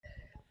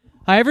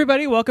Hi,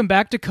 everybody. Welcome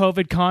back to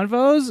COVID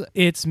Convos.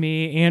 It's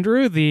me,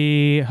 Andrew,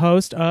 the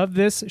host of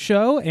this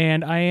show,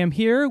 and I am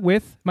here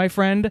with my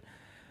friend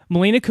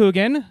Melina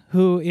Coogan,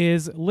 who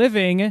is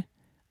living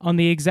on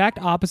the exact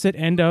opposite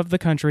end of the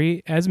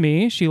country as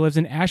me. She lives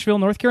in Asheville,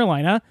 North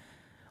Carolina.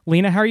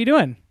 Lena, how are you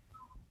doing?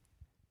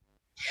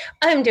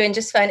 I'm doing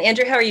just fine.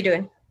 Andrew, how are you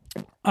doing?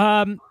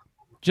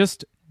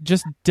 Just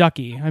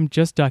ducky. I'm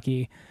just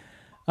ducky.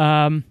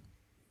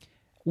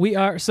 We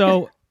are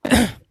so.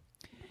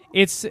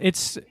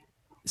 It's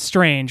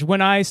strange.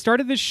 When I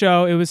started this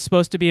show, it was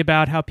supposed to be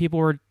about how people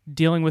were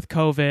dealing with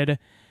COVID,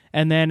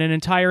 and then an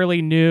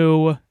entirely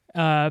new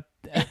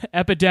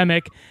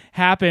epidemic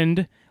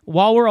happened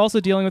while we're also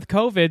dealing with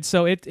COVID.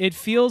 So it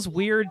feels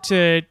weird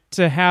to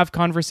have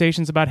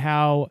conversations about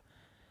how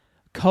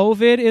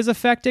COVID is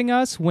affecting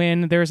us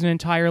when there's an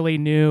entirely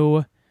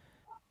new,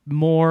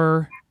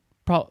 more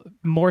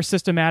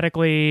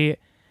systematically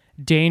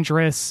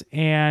dangerous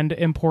and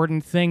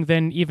important thing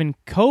than even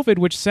COVID,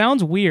 which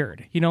sounds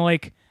weird.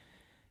 Like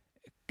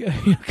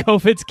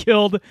COVID's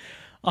killed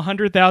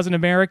 100,000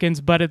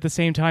 Americans, but at the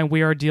same time,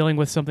 we are dealing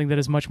with something that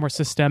is much more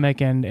systemic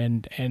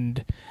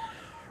and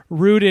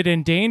rooted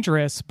and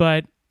dangerous.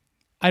 But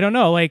I don't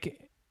know,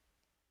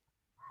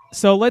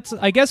 so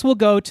I guess we'll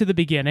go to the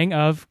beginning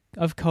of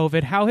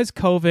COVID. How has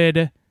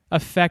COVID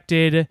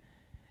affected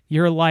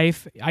your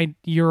life?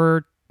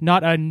 You're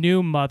not a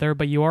new mother,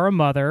 but you are a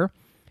mother.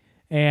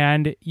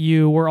 And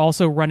you were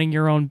also running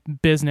your own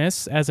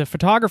business as a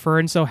photographer.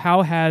 And so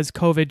how has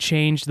COVID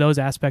changed those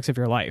aspects of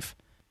your life?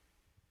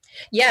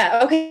 Yeah,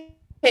 okay.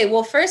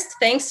 Well, first,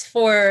 thanks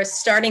for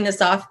starting this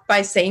off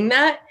by saying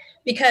that,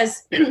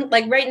 because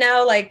right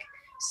now,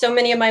 so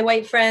many of my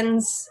white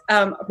friends,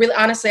 really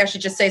honestly, I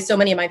should just say so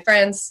many of my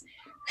friends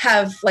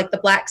have the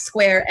black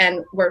square,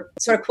 and we're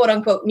sort of quote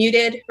unquote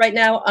muted right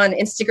now on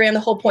Instagram. The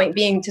whole point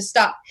being to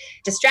stop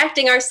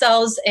distracting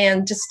ourselves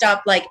and to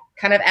stop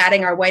kind of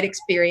adding our white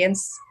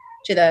experience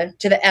to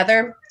the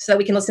other, so that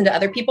we can listen to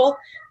other people.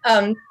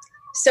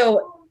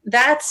 So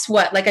that's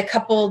a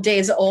couple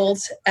days old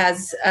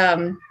as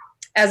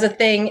a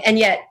thing, and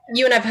yet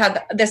you and I've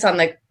had this on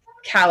the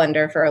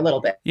calendar for a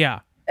little bit. Yeah.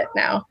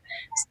 Now.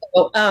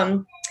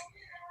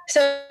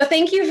 So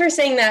thank you for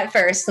saying that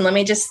first, and let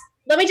me just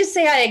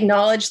say I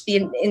acknowledge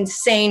the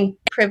insane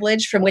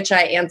privilege from which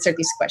I answered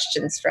these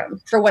questions from,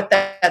 for what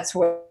that's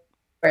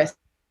worth.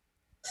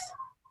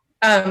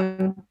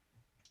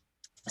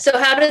 So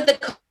how did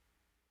the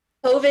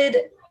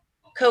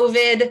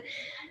COVID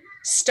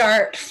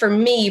start for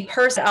me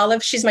personally?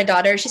 Olive, she's my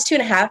daughter. She's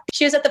 2.5.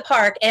 She was at the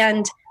park,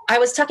 and I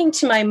was talking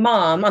to my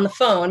mom on the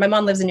phone. My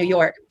mom lives in New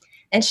York.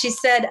 And she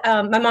said,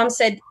 my mom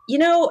said,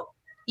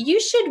 you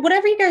should,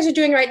 whatever you guys are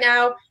doing right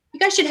now, you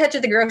guys should head to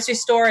the grocery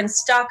store and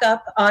stock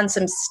up on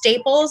some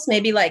staples,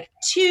 maybe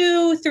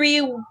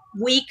 2-3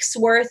 weeks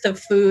worth of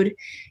food.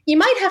 You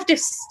might have to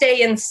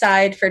stay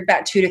inside for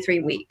about 2 to 3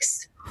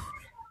 weeks.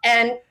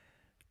 And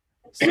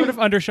sort of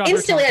undershot.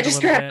 Instantly, I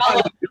just grabbed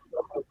all of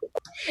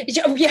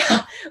it.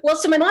 Yeah. Well,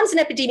 so my mom's an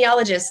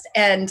epidemiologist,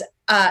 and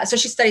so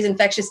she studies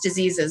infectious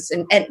diseases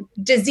and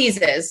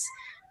diseases.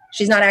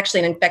 She's not actually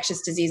an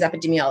infectious disease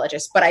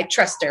epidemiologist, but I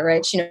trust her,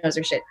 right? She knows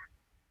her shit.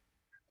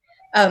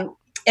 So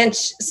and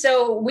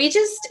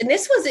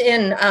this was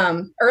in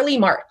early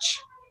March,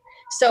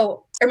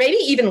 or maybe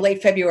even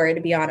late February,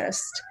 to be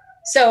honest.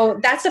 So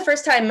that's the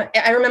first time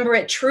I remember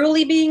it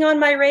truly being on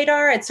my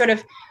radar. It's sort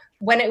of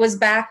when it was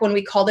back when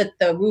we called it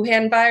the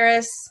Wuhan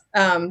virus,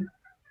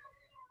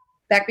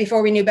 back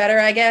before we knew better,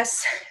 I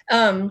guess.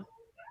 I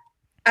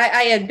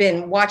had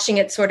been watching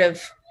it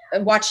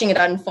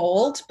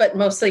unfold, but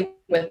mostly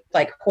with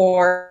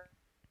horror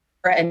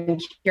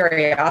and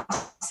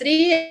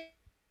curiosity,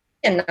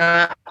 and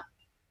I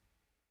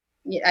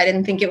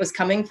didn't think it was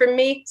coming from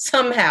me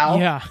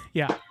somehow.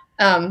 Yeah.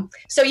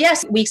 So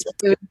yes, weeks of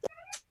food.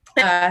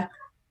 Then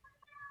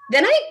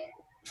I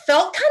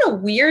felt kind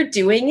of weird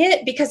doing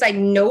it because I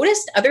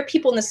noticed other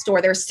people in the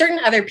store. There were certain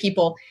other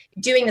people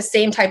doing the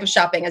same type of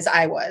shopping as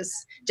I was,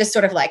 just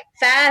sort of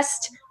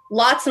fast,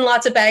 lots and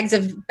lots of bags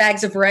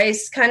of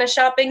rice kind of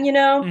shopping,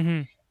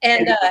 Mm-hmm.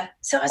 And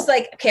so I was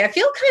like, okay, I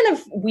feel kind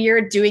of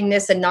weird doing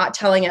this and not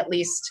telling at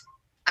least.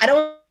 I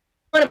don't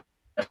want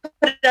to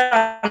put it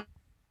on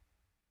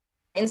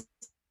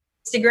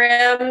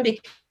Instagram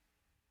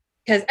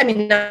because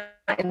not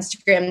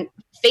Instagram,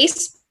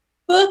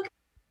 Facebook,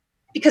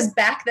 because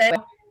back then,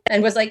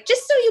 and was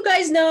just so you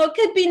guys know,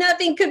 could be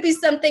nothing, could be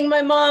something,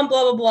 my mom,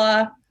 blah, blah,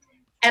 blah.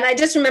 And I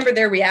just remember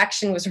their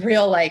reaction was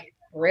real,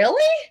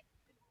 really?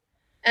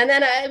 And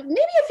then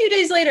maybe a few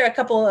days later, a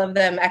couple of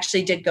them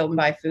actually did go and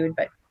buy food.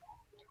 But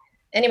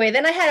anyway,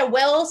 then I had a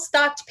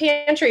well-stocked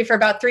pantry for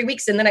about 3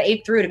 weeks, and then I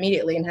ate through it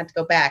immediately and had to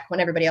go back when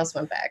everybody else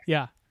went back.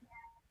 Yeah.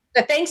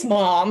 But thanks,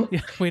 Mom.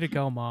 Yeah, way to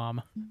go,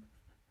 Mom.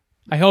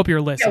 I hope you're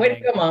listening. Yeah, way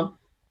to go, Mom.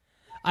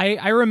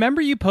 I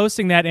remember you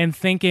posting that and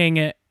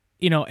thinking,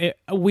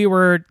 we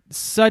were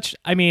such,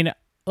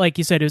 like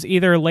you said, it was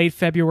either late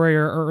February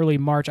or early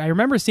March. I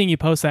remember seeing you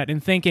post that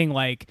and thinking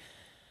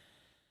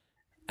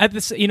at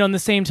this, in the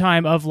same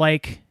time of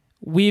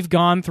we've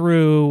gone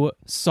through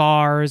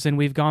SARS and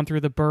we've gone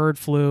through the bird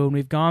flu and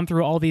we've gone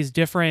through all these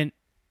different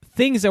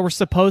things that were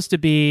supposed to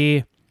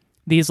be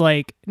these,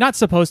 like, not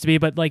supposed to be,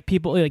 but like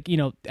people, like, you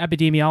know,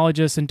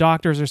 epidemiologists and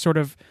doctors are sort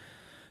of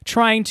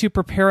trying to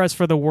prepare us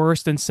for the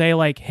worst and say,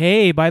 like,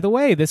 hey, by the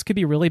way, this could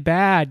be really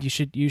bad. You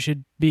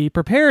should be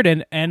prepared.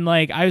 And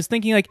like, I was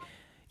thinking, like,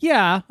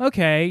 yeah,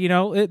 okay, you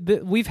know,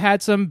 we've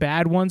had some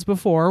bad ones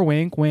before,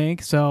 wink,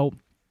 wink. So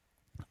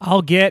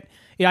I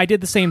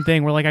did the same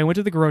thing where, like, I went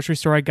to the grocery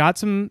store, I got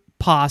some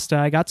pasta,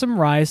 I got some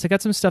rice, I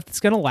got some stuff that's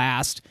going to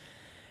last,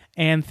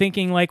 and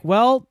thinking, like,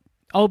 well,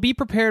 I'll be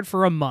prepared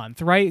for a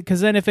month, right?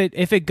 Because then if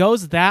it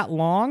goes that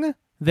long,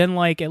 then,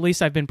 like, at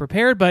least I've been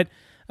prepared. But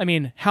I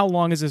mean, how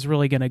long is this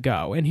really going to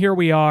go? And here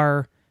we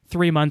are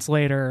 3 months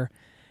later,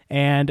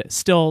 and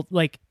still,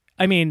 like,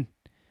 I mean,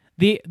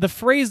 the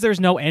phrase "there's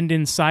no end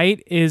in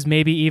sight" is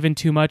maybe even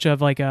too much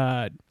of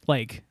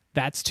like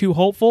that's too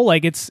hopeful.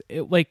 Like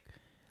like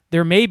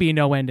there may be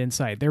no end in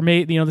sight. There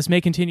may, you know, this may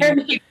continue. There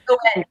may be no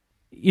end.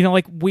 You know,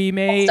 like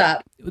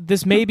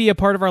this may be a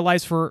part of our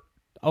lives for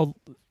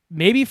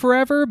maybe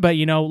forever, but,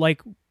 you know,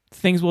 like,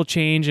 things will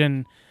change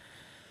and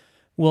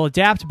we'll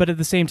adapt. But at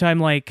the same time,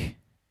 like,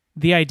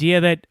 the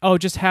idea that,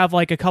 just have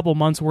like a couple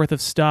months worth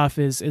of stuff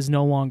is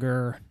no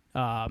longer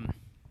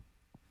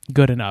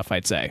good enough,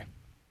 I'd say.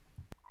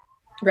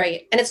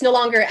 Right. And it's no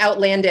longer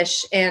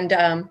outlandish.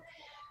 And,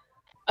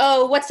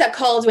 what's that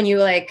called when you,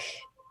 like,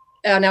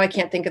 now I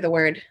can't think of the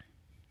word.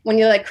 When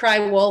you, like, cry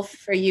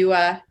wolf, or you,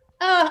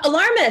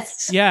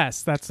 alarmist.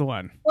 Yes, that's the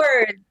one.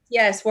 Words.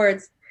 Yes,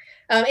 words.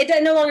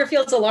 It no longer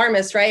feels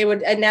alarmist, right?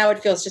 And now it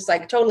feels just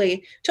like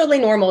totally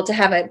normal to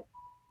have a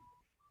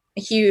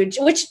huge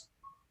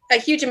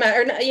amount,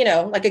 or, you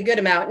know, like a good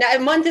amount. Now, a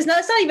month it's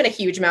not even a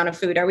huge amount of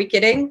food. Are we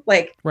kidding?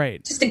 Like,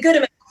 right. Just a good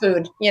amount of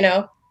food, you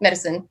know,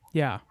 medicine.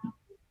 Yeah.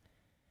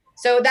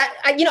 So that,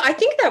 I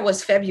think that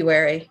was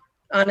February,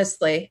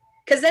 honestly.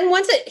 Because then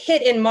once it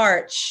hit in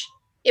March,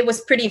 it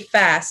was pretty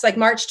fast. Like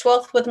March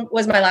 12th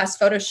was my last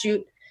photo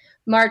shoot.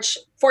 March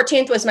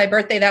 14th was my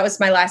birthday. That was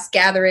my last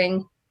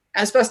gathering. I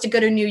was supposed to go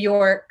to New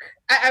York.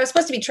 I was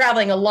supposed to be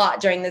traveling a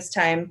lot during this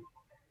time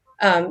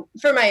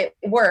for my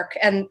work.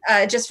 And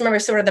I just remember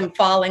sort of them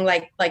falling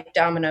like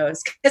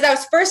dominoes. Because I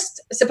was first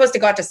supposed to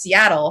go out to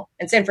Seattle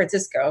and San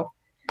Francisco.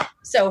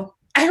 So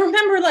I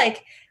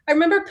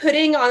remember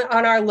putting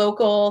on our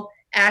local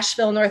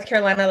Asheville, North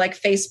Carolina, like,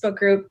 Facebook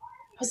group.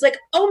 I was like,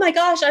 oh my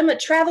gosh, I'm a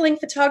traveling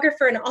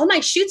photographer and all my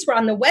shoots were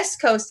on the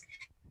West Coast.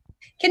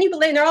 Can you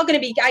believe they're all going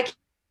to be, I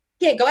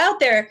can't go out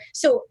there.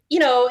 So, you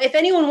know, if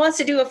anyone wants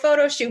to do a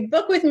photo shoot,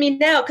 book with me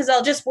now, because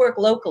I'll just work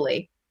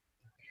locally.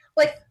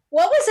 Like,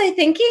 what was I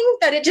thinking?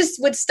 That it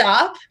just would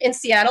stop in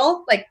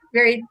Seattle, like,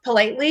 very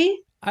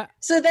politely?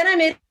 So then I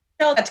made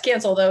to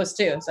cancel those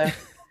too. So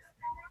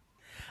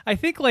I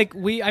think, like,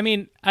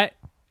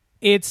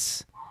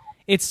 it's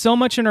so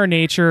much in our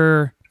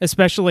nature,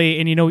 especially,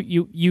 and, you know,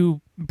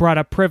 you brought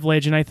up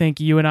privilege, and I think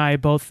you and I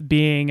both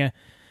being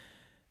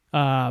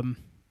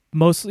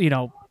mostly, you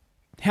know,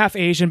 half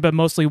Asian, but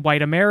mostly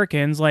white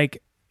Americans,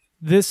 like,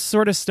 this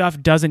sort of stuff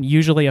doesn't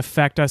usually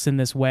affect us in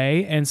this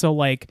way. And so,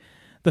 like,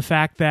 the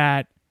fact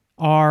that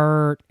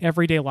our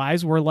everyday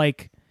lives were,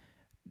 like,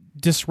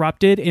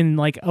 disrupted in,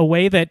 like, a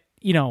way that,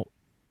 you know,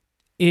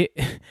 it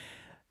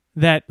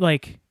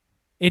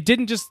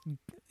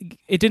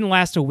didn't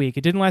last a week,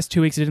 it didn't last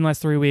 2 weeks, it didn't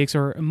last 3 weeks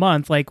or a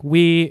month. Like,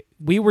 we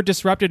were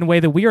disrupted in a way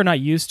that we are not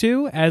used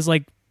to as,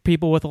 like,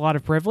 people with a lot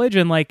of privilege.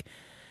 And, like,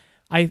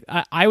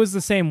 I was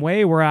the same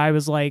way, where I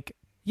was like,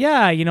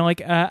 yeah, you know,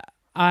 like,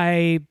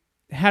 I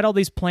had all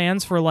these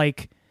plans for,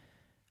 like,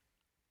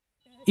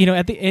 you know,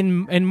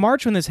 in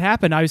March when this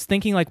happened, I was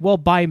thinking, like, well,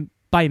 by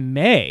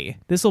May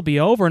this will be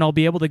over and I'll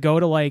be able to go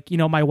to, like, you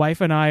know, my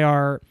wife and I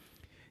are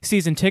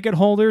season ticket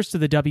holders to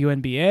the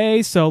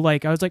WNBA, so,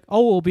 like, I was like,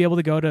 oh, we'll be able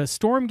to go to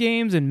Storm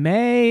games in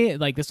May,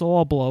 like, this will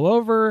all blow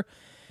over.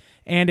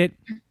 And it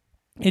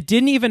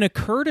didn't even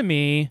occur to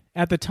me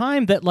at the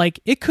time that, like,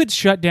 it could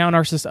shut down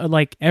our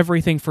like,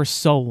 everything for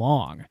so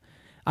long.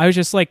 I was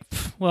just like,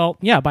 well,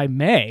 yeah, by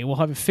May we'll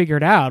have it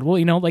figured out. Well,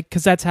 you know, like,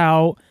 because that's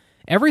how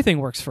everything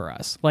works for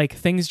us. Like,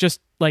 things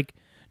just, like,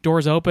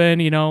 doors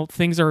open, you know,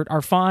 things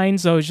are fine.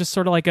 So it's just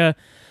sort of like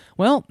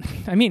well,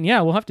 I mean,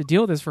 yeah, we'll have to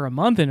deal with this for a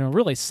month and it'll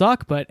really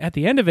suck, but at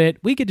the end of it,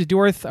 we get to do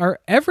our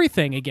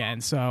everything again.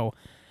 So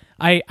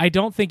I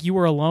don't think you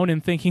were alone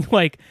in thinking,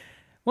 like,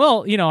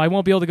 well, you know, I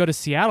won't be able to go to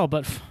Seattle,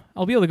 but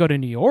I'll be able to go to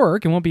New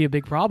York. It won't be a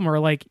big problem. Or,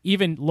 like,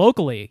 even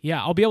locally,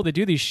 yeah, I'll be able to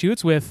do these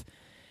shoots with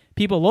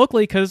people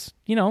locally because,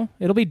 you know,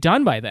 it'll be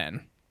done by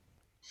then.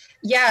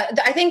 Yeah,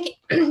 I think,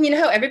 you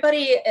know,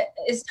 everybody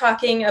is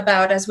talking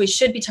about, as we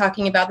should be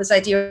talking about, this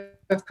idea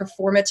of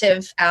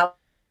performative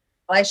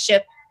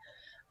allyship.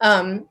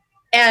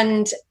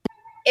 And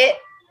it,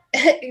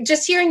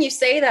 just hearing you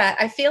say that,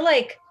 I feel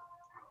like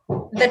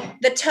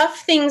the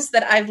tough things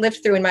that I've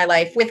lived through in my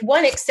life, with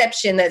one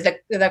exception,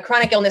 the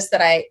chronic illness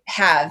that I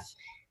have,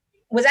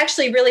 was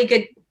actually a really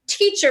good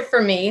teacher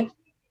for me,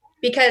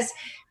 because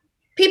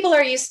people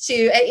are used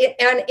to,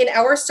 and in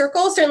our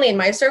circle, certainly in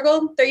my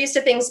circle, they're used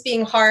to things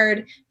being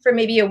hard for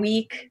maybe a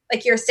week,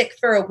 like you're sick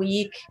for a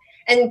week,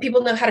 and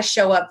people know how to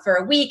show up for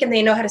a week, and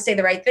they know how to say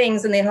the right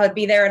things, and they know how to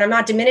be there. And I'm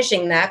not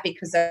diminishing that,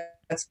 because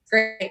that's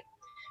great.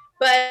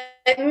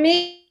 But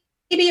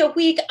maybe a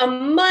week, a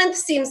month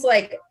seems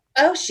like,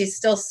 oh, she's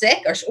still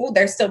sick, or oh,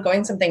 they're still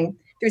going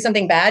through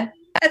something bad.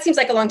 That seems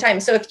like a long time.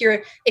 So if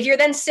you're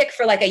then sick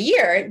for like a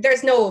year,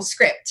 there's no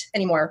script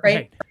anymore,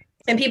 right?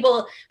 And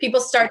people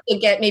start to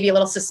get maybe a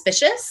little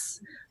suspicious,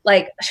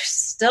 like,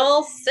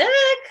 still sick,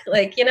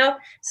 like,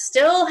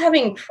 still are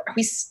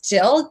we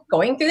still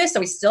going through this? Are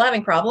we still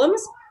having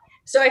problems?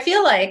 So I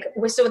feel like,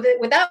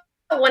 without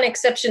one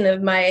exception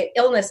of my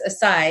illness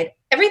aside,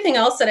 everything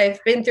else that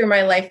I've been through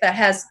my life that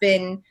has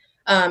been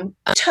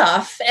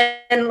tough,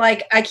 and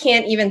like, I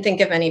can't even think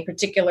of any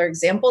particular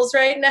examples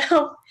right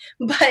now,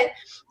 but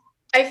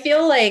I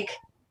feel like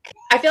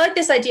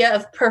this idea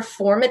of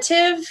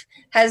performative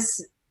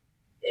has,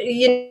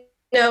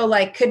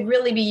 could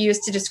really be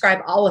used to describe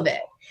all of it.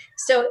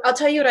 So I'll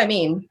tell you what I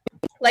mean.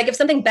 Like, if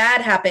something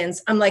bad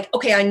happens, I'm like,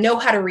 okay, I know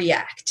how to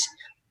react.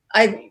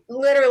 I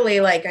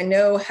literally, like, I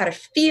know how to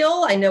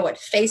feel. I know what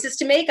faces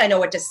to make. I know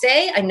what to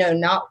say. I know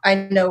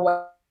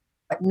what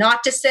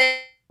not to say.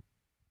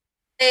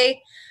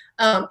 I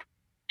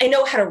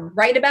know how to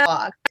write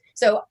about it.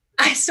 So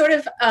I sort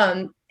of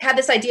had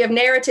this idea of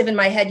narrative in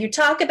my head. You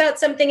talk about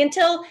something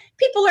until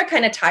people are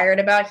kind of tired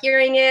about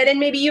hearing it, and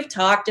maybe you've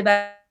talked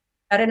about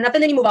it enough,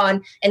 and then you move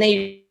on, and then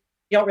you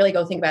don't really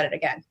go think about it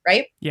again,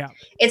 right? Yeah.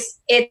 It's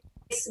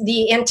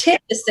the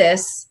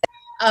antithesis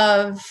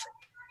of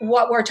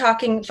what we're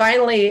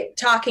finally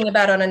talking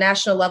about on a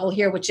national level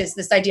here, which is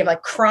this idea of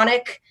like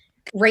chronic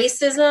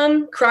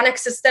racism, chronic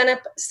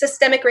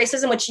systemic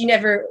racism, which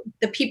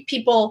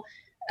people,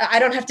 I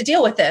don't have to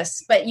deal with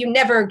this, but you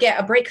never get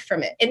a break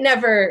from it. It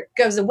never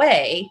goes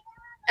away.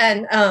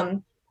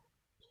 And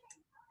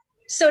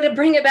so to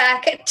bring it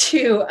back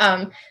to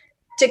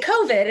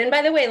COVID, and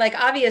by the way, like,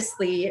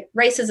 obviously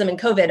racism and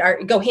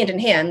COVID go hand in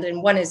hand,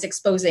 and one is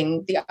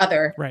exposing the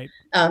other, right,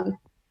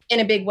 in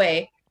a big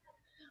way.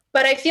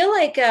 But I feel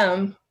like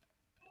I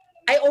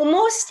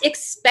almost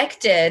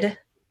expected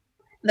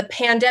the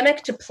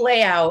pandemic to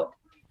play out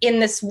in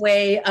this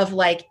way of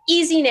like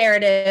easy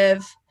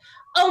narrative.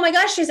 Oh my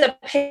gosh, there's a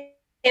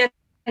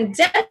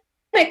pandemic.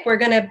 We're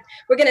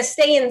gonna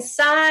stay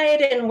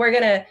inside, and we're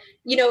gonna,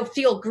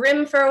 feel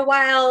grim for a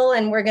while,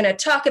 and we're gonna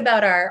talk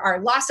about our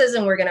losses,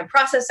 and we're gonna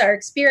process our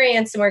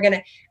experience, and we're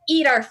gonna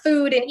eat our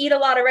food and eat a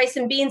lot of rice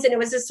and beans. And it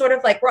was just sort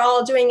of like, we're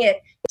all doing it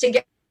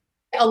together,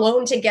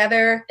 alone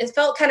together. It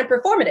felt kind of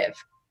performative,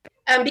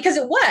 because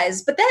it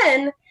was. But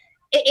then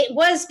it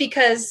was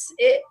because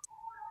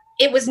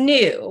it was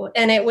new,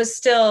 and it was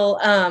still.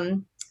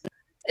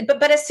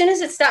 But as soon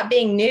as it stopped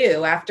being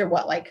new, after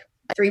like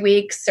 3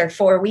 weeks or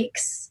 4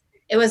 weeks,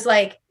 it was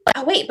like,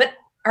 oh wait, but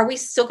are we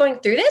still going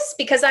through this?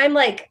 Because I'm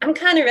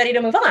kind of ready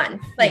to move on.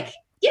 Like,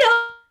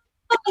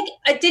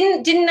 like,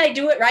 didn't I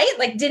do it right?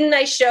 Like, didn't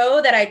I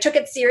show that I took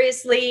it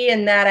seriously,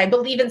 and that I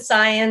believe in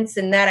science,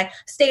 and that I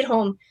stayed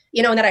home,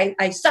 and that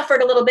I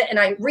suffered a little bit, and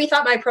I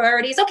rethought my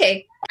priorities.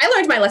 Okay, I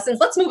learned my lessons.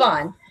 Let's move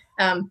on.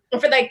 And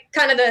for like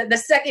kind of the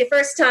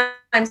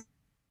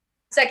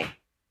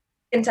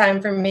second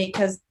time for me,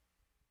 because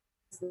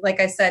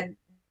like I said,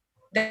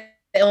 the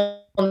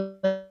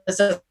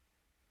illness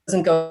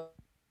doesn't go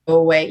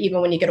away even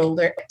when you get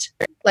older,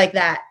 like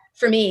that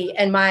for me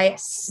and my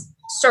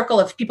circle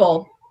of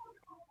people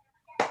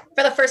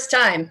for the first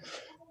time,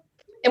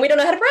 and we don't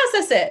know how to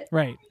process it.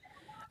 Right.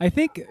 I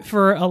think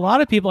for a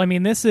lot of people, I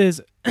mean, this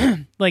is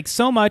like,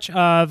 so much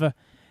of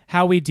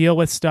how we deal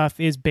with stuff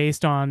is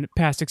based on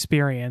past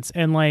experience.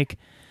 And like,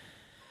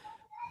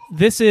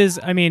 this is,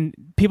 I mean,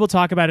 people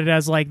talk about it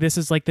as like, this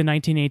is like the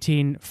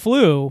 1918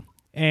 flu.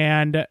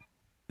 And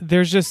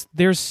there's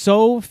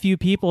so few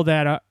people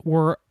that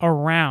were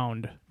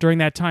around during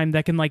that time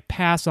that can like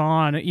pass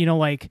on,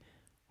 like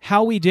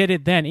how we did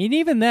it then. And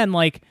even then,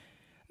 like,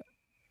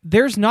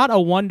 there's not a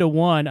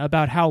 1-to-1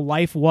 about how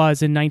life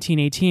was in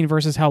 1918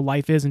 versus how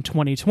life is in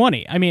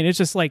 2020. I mean, it's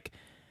just like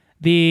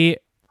the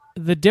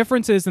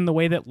differences in the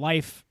way that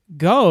life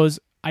goes.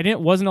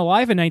 Wasn't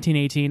alive in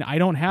 1918. I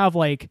don't have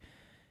like,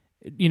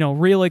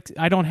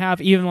 I don't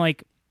have even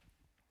like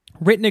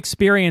written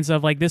experience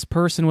of like, this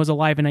person was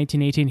alive in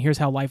 1918. Here's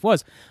how life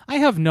was. I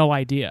have no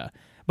idea,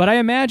 but I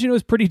imagine it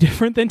was pretty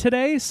different than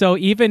today. So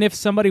even if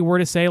somebody were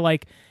to say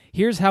like,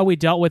 here's how we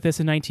dealt with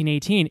this in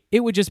 1918, it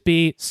would just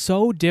be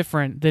so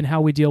different than how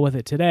we deal with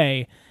it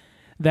today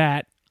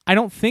that I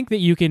don't think that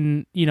you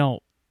can,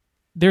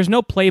 there's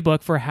no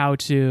playbook for how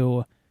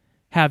to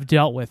have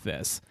dealt with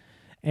this.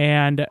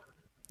 And,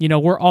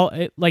 we're all,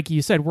 like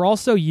you said, we're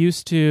also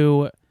used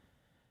to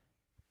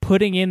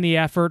putting in the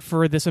effort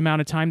for this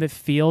amount of time that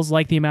feels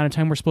like the amount of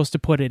time we're supposed to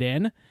put it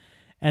in.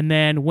 And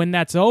then when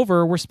that's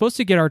over, we're supposed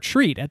to get our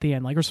treat at the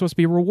end. Like, we're supposed to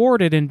be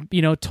rewarded and,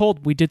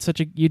 told you did such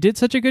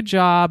a good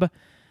job.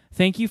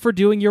 Thank you for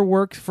doing your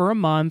work for a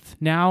month.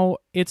 Now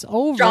it's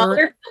over.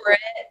 Stronger for it.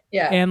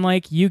 Yeah. And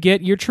like you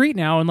get your treat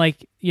now, and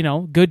like, you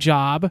know, good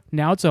job.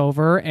 Now it's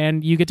over,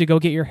 and you get to go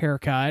get your hair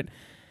cut,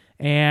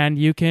 and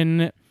you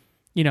can,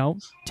 you know,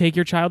 take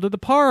your child to the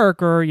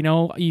park, or, you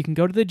know, you can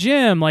go to the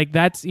gym. Like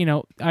that's, you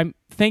know, I'm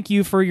thank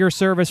you for your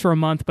service for a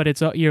month, but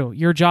it's you know,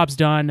 your job's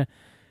done.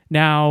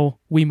 Now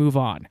we move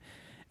on.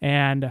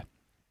 And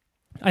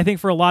I think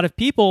for a lot of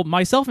people,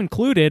 myself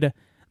included,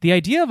 the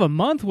idea of a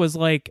month was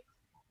like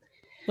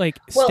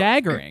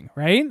staggering,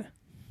 right?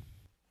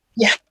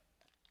 Yeah.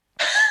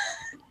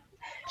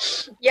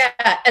 Yeah.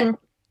 And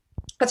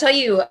I'll tell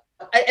you,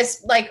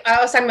 it's like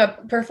I was talking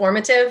about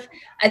performative.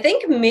 I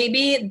think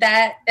maybe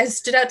that has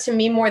stood out to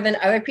me more than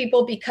other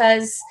people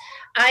because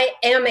I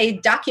am a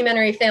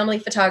documentary family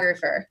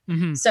photographer.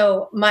 Mm-hmm.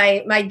 So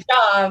my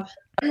job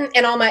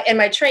and all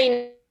my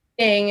training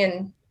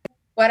and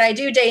what I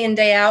do day in,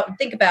 day out and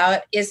think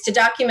about is to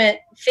document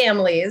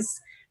families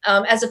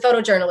as a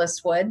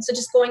photojournalist would. So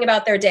just going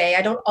about their day.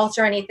 I don't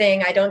alter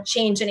anything. I don't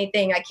change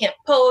anything. I can't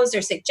pose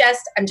or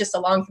suggest. I'm just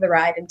along for the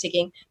ride and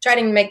trying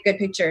to make good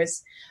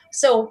pictures.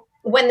 So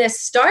when this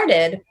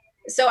started,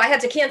 so I had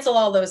to cancel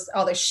all those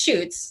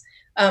shoots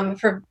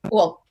for,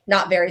 well,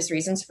 not various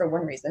reasons, for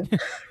one reason,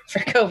 for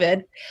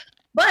COVID.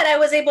 But I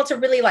was able to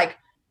really I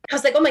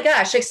was like, oh my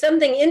gosh, like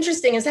something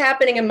interesting is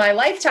happening in my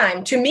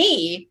lifetime. To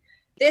me,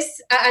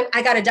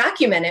 I got to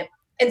document it.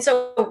 And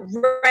so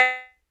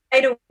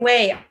right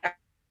away,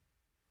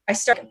 I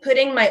started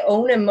putting my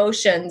own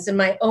emotions and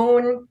my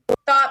own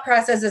thought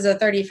process as a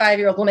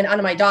 35-year-old woman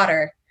onto my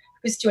daughter,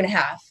 who's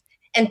 2.5,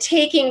 and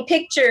taking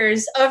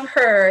pictures of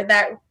her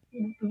that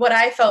what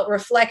I felt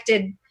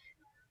reflected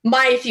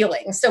my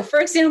feelings. So for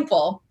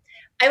example,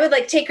 I would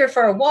take her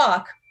for a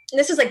walk. And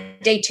this is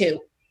day 2,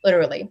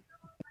 literally.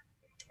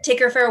 Take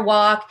her for a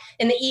walk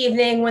in the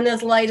evening when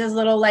this light is a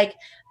little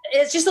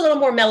it's just a little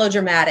more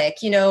melodramatic,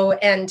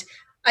 and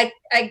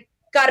I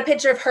got a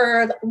picture of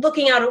her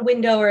looking out a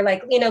window or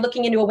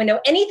looking into a window,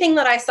 anything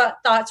that I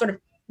thought sort of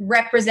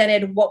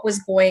represented what was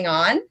going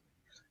on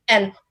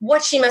and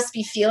what she must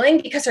be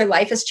feeling because her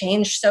life has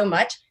changed so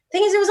much.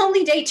 Thing is, it was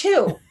only day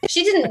 2.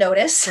 She didn't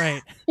notice,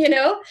 right?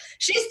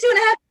 She's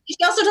 2.5. She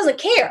also doesn't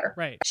care.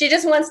 Right. She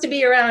just wants to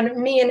be around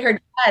me and her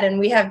dad. And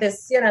we have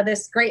this,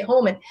 this great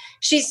home and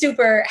she's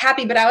super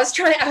happy. But I was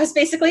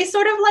basically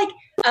sort of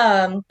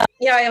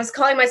I was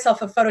calling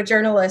myself a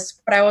photojournalist,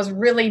 but I was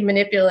really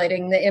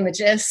manipulating the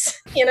images,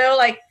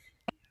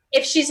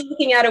 if she's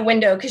looking out a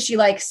window because she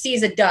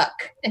sees a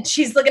duck and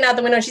she's looking out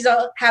the window, she's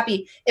all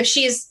happy. If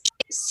she's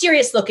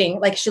serious looking,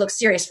 she looks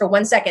serious for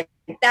 1 second,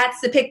 that's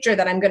the picture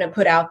that I'm going to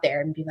put out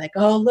there and be like,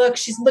 oh, look,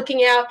 she's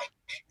looking out,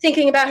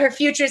 thinking about her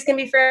future is going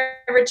to be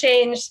forever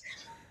changed.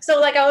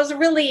 So I was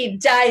really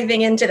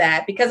diving into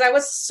that because I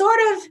was sort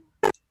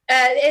of,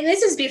 and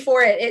this is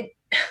before it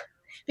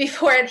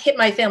hit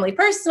my family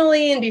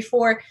personally and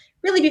before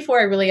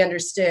I really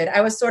understood.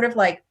 I was sort of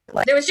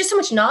there was just so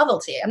much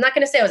novelty. I'm not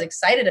going to say I was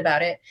excited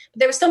about it, but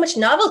there was so much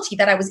novelty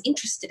that I was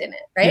interested in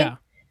it. Right. Yeah.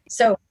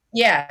 So,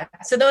 yeah.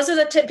 So those are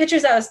the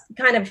pictures I was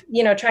kind of,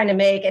 trying to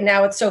make. And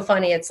now it's so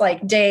funny. It's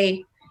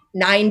day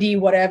 90,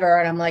 whatever.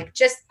 And I'm like,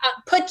 just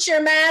put your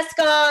mask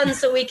on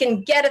so we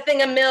can get a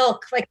thing of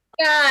milk.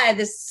 God,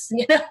 this,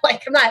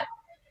 I'm not,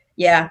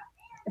 yeah,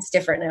 it's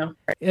different now.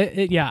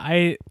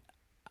 Yeah.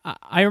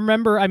 I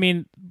remember,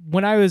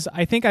 when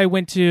I think I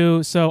went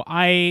to, so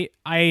I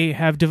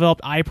have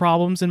developed eye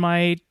problems in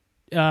my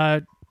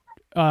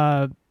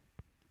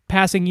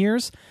passing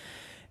years.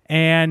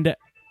 And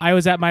I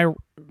was at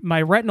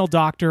my retinal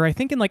doctor, I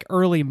think in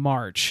early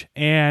March,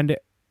 and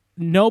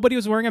nobody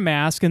was wearing a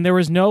mask. And there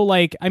was no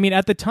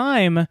at the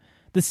time,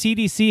 the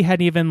CDC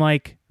hadn't even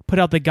put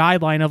out the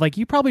guideline of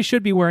you probably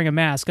should be wearing a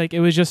mask. It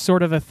was just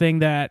sort of a thing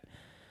that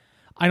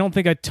I don't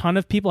think a ton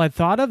of people had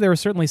thought of. There were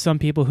certainly some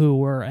people who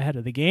were ahead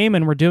of the game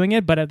and were doing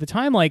it, but at the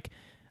time,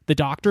 the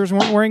doctors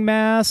weren't wearing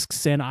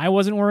masks, and I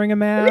wasn't wearing a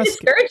mask. Really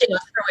discouraging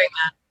us for wearing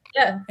that.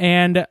 Yeah.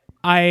 And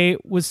I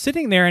was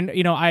sitting there, and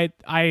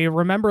I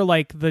remember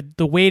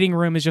the waiting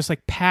room is just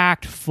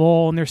packed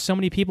full, and there's so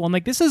many people, and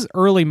this is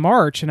early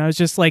March, and I was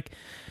just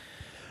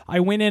I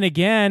went in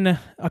again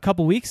a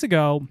couple weeks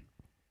ago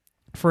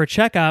for a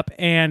checkup,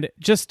 and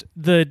just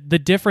the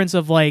difference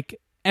of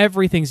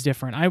everything's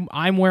different.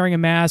 I'm wearing a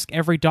mask.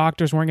 Every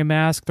doctor's wearing a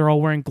mask. They're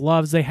all wearing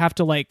gloves. They have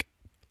to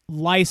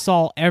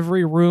Lysol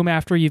every room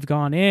after you've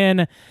gone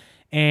in.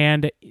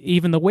 And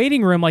even the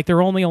waiting room,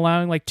 they're only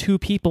allowing 2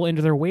 people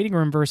into their waiting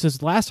room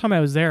versus last time I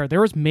was there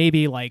was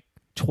maybe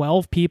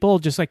 12 people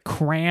just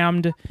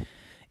crammed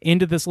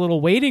into this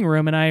little waiting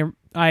room. And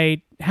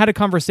I had a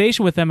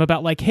conversation with them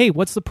about hey,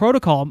 what's the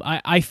protocol?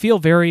 I feel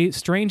very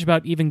strange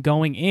about even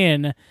going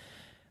in.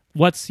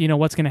 What's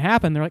going to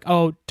happen? They're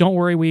oh, don't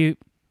worry.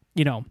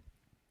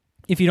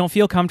 If you don't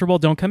feel comfortable,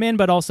 don't come in.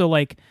 But also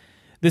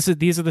these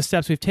are the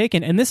steps we've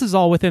taken. And this is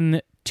all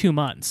within 2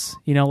 months,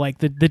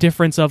 the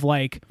difference of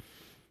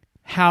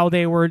how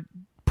they were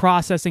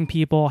processing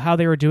people, how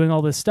they were doing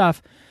all this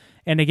stuff.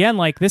 And again,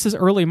 this is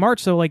early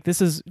March. So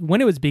this is when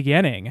it was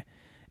beginning,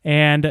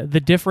 and the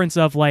difference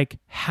of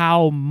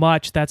how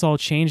much that's all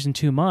changed in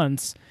 2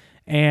 months.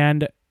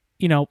 And,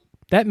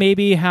 that may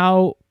be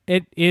how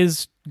it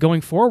is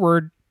going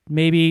forward,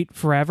 maybe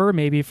forever,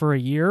 maybe for a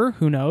year,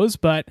 who knows?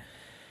 But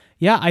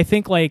yeah, I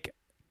think like,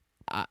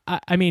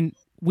 I mean,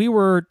 we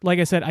were, like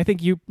I said, I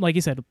think like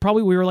you said,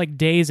 probably we were like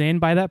days in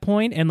by that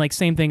point, and like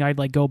same thing, I'd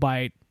like go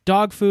buy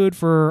dog food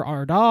for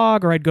our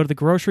dog, or I'd go to the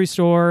grocery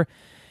store.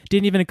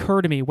 Didn't even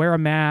occur to me, wear a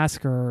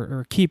mask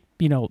or keep,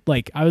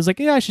 like I was like,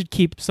 yeah, I should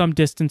keep some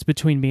distance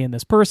between me and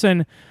this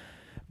person,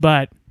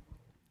 but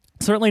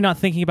certainly not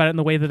thinking about it in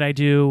the way that I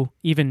do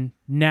even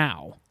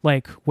now,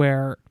 like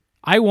where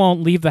I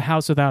won't leave the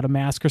house without a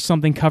mask or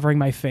something covering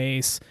my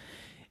face.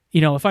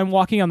 If I'm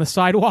walking on the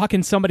sidewalk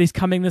and somebody's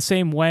coming the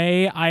same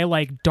way, I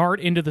like dart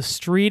into the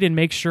street and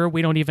make sure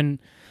we don't even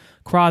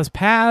cross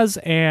paths.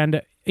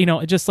 And,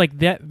 just like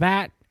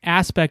that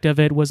aspect of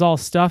it was all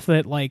stuff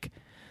that like,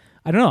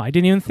 I don't know, I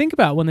didn't even think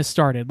about when this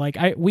started. Like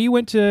we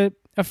went to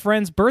a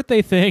friend's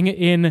birthday thing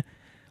in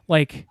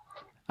like,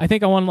 I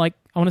think I want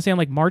to say on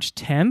like March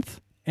 10th.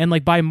 And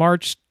like by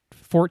March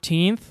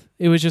 14th,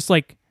 it was just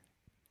like,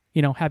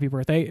 happy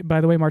birthday,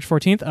 by the way, March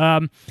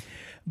 14th.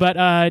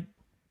 But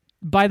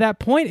by that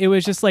point, it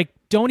was just like,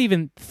 don't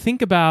even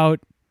think about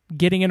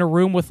getting in a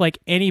room with like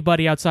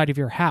anybody outside of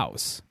your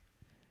house.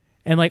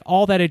 And like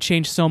all that had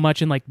changed so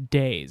much in like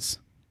days.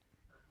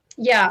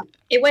 Yeah,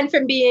 it went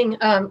from being,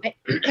 I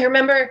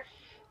remember,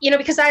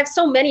 because I have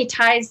so many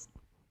ties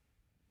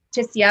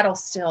to Seattle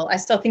still. I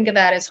still think of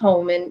that as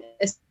home. And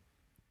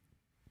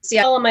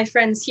Seattle and my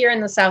friends here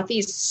in the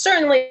Southeast,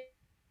 certainly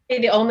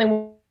the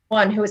only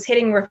one who was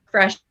hitting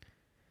refresh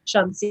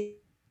on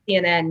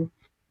CNN,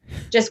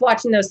 just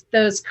watching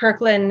those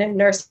Kirkland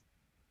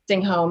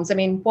nursing homes. I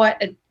mean,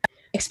 what an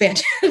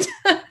expansion.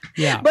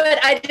 Yeah. But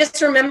I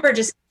just remember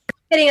just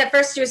hitting, at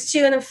first it was 2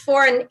 and then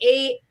 4 and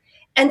 8.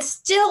 And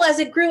still, as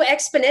it grew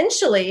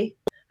exponentially,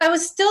 I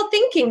was still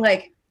thinking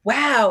like,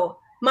 wow,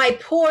 my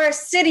poor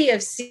city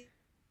of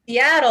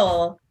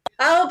Seattle.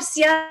 I hope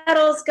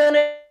Seattle's going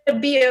to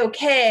be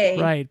okay.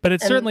 Right. But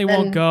it certainly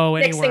won't go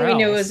anywhere else. Next thing we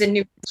knew, it was a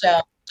new show.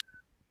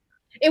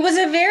 It was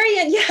a very,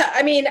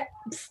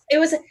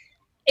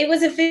 it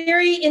was a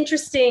very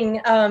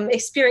interesting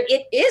experience.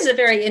 It is a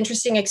very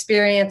interesting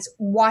experience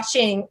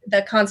watching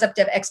the concept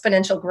of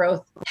exponential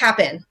growth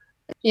happen,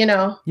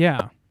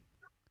 Yeah.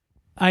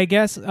 I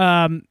guess,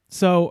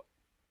 so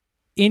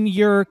in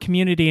your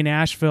community in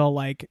Asheville,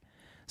 like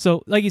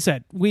you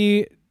said,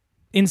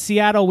 in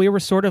Seattle, we were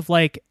sort of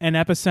like an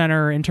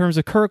epicenter in terms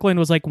of Kirkland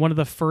was like one of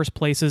the first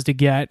places to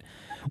get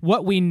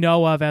what we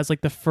know of as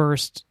like the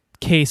first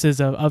cases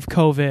of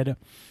COVID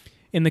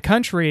in the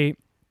country.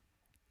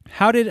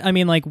 Again,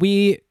 and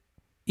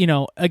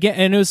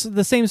it was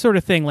the same sort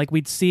of thing. Like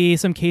we'd see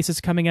some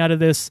cases coming out of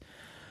this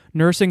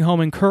nursing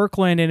home in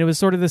Kirkland, and it was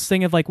sort of this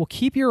thing of like, well,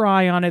 keep your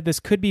eye on it. This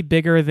could be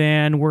bigger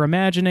than we're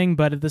imagining,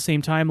 but at the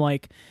same time,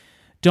 like,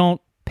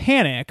 don't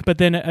panic. But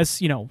then,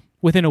 as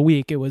within a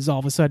week, it was all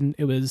of a sudden,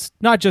 it was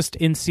not just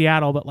in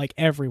Seattle, but like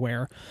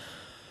everywhere.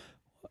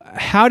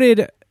 How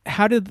did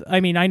I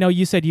mean, I know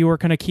you said you were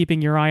kind of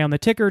keeping your eye on the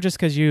ticker just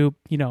because you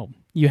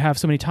have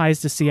so many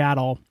ties to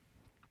Seattle,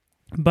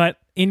 but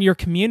in your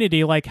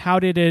community, like, how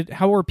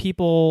were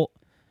people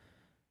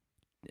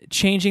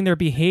changing their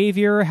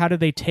behavior? How did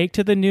they take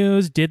to the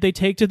news? Did they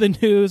take to the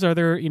news? Are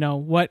there,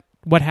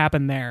 what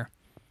happened there?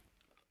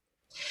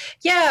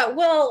 Yeah,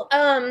 well,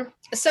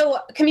 so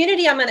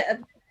community, I'm going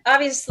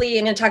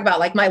to talk about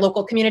like my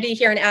local community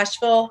here in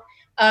Asheville.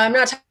 I'm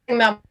not talking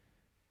about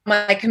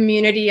my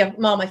community of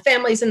all my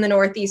families in the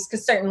Northeast,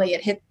 because certainly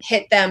it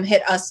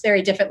hit us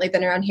very differently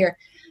than around here.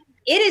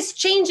 It is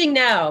changing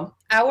now.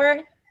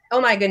 Oh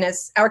my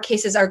goodness, our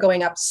cases are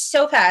going up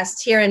so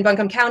fast here in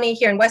Buncombe County,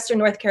 here in Western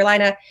North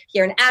Carolina,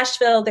 here in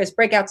Asheville. There's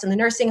breakouts in the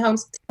nursing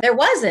homes. There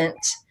wasn't.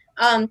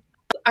 I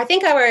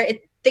think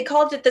they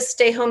called it the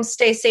Stay Home,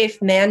 Stay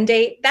Safe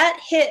mandate.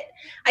 That hit,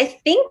 I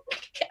think,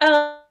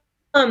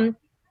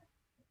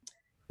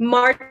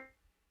 March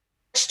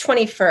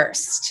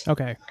 21st.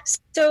 Okay.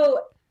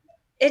 So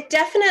it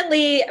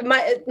definitely,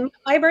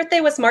 my birthday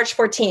was March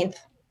 14th.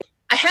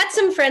 I had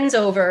some friends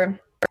over.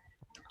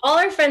 All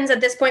our friends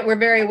at this point were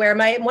very aware.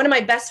 One of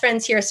my best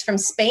friends here is from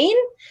Spain.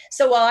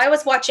 So while I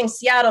was watching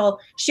Seattle,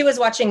 she was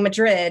watching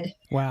Madrid.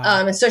 Wow.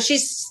 And so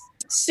she's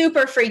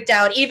super freaked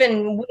out,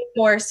 even way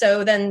more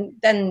so than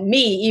me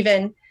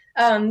even.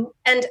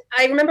 And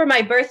I remember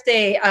my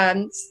birthday,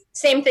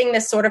 same thing,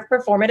 this sort of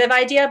performative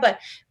idea, but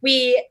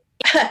we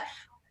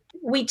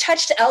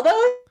touched elbows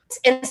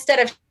instead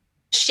of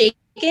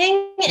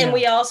shaking. And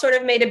we all sort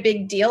of made a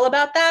big deal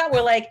about that.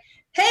 We're like,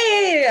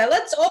 hey,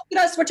 let's open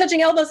us. We're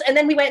touching elbows. And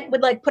then we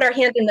would like put our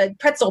hand in the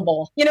pretzel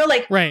bowl,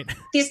 like right.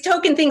 These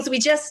token things. We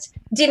just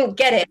didn't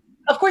get it.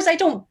 Of course, I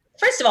don't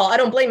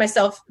blame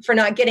myself for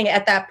not getting it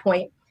at that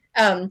point,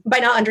 by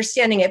not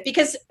understanding it,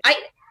 because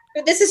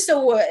this is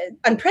so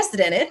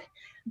unprecedented,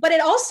 but it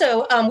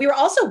also, we were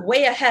also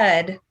way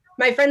ahead.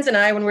 My friends and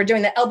I, when we were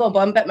doing the elbow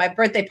bump at my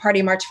birthday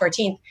party, March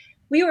 14th,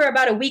 we were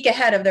about a week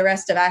ahead of the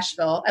rest of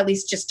Asheville, at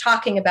least just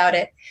talking about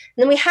it.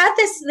 And then we had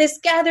this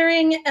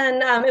gathering,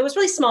 and it was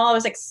really small. It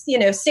was like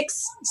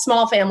 6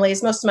 small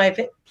families. Most of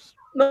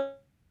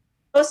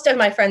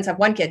my friends have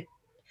one kid,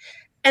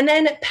 And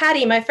then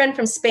Patty, my friend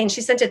from Spain,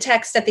 she sent a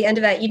text at the end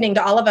of that evening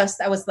to all of us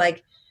that was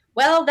like,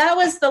 well, that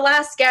was the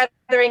last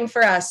gathering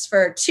for us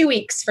for 2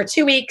 weeks. For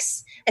 2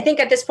 weeks, I think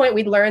at this point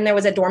we'd learned there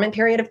was a dormant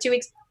period of 2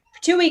 weeks.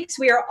 For 2 weeks,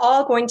 we are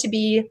all going to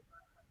be,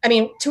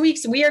 2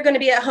 weeks, we are going to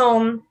be at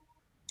home.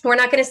 We're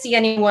not going to see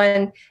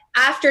anyone.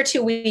 After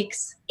 2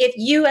 weeks, if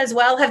you as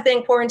well have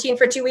been quarantined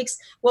for 2 weeks,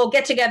 we'll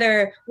get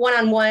together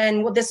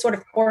one-on-one with this sort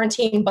of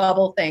quarantine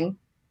bubble thing.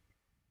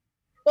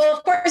 Well,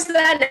 of course,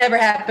 that never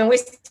happened. We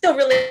still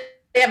really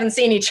haven't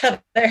seen each other.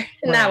 And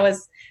right. That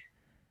was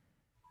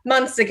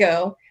months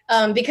ago.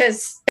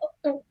 Because,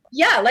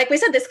 like we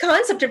said, this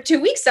concept of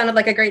 2 weeks sounded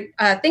like a great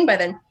thing by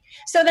then.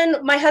 So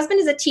then my husband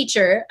is a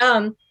teacher.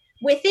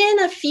 Within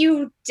a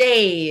few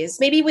days,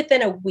 maybe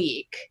within a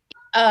week,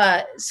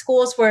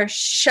 schools were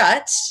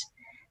shut.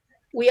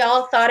 We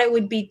all thought it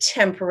would be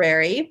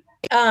temporary.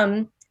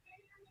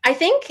 I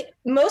think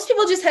most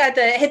people just had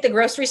to hit the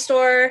grocery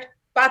store,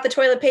 bought the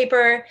toilet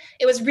paper.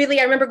 It was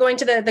really, I remember going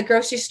to the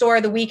grocery store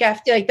the week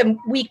after, like the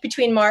week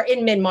between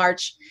in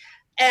mid-March.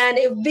 And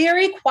it was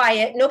very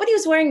quiet. Nobody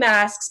was wearing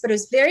masks, but it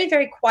was very,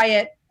 very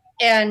quiet.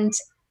 And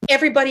there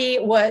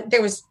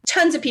was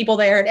tons of people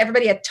there, and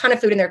everybody had a ton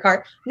of food in their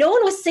cart. No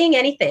one was saying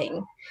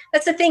anything.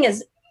 That's the thing,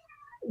 is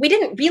we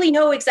didn't really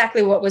know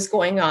exactly what was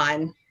going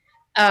on.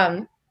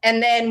 And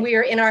then we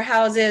were in our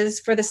houses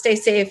for the stay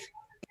safe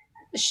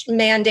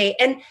mandate.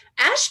 And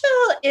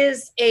Asheville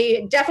is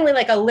definitely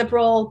like a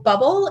liberal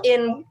bubble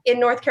in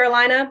North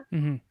Carolina,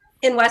 mm-hmm.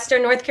 in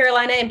Western North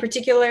Carolina in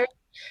particular.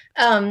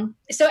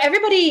 So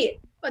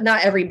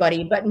not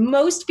everybody, but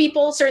most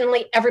people,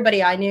 certainly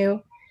everybody I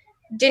knew,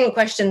 didn't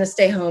question the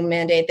stay home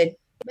mandate.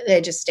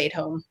 They just stayed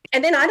home.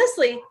 And then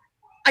honestly,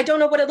 I don't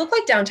know what it looked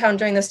like downtown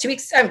during those 2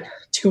 weeks,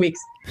 2 weeks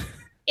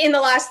in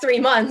the last 3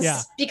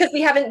 months, because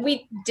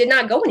we did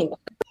not go anywhere.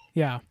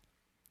 Yeah.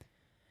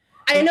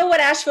 I know what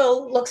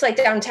Asheville looks like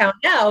downtown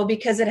now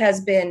because it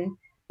has been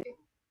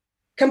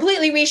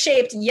completely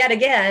reshaped yet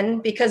again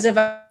because of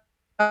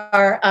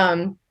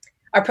our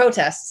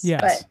protests.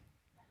 Yes. But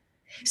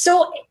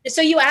so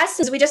you asked,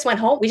 since we just went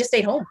home, we just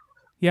stayed home.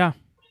 Yeah.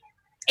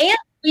 And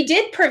we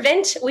did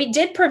prevent,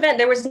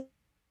 it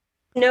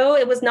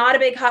was not a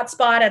big hot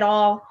spot at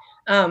all.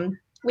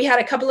 We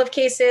had a couple of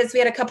cases. We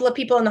had a couple of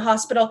people in the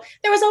hospital.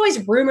 There was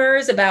always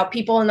rumors about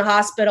people in the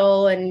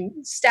hospital and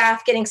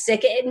staff getting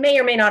sick. It may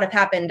or may not have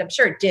happened. I'm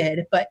sure it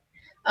did, but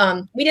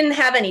we didn't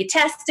have any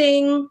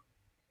testing.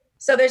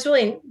 So there's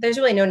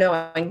really no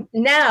knowing.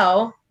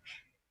 Now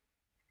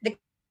the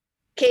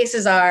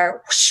cases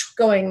are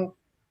going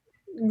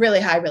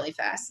really high, really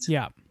fast.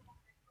 Yeah.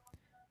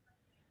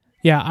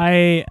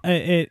 Yeah.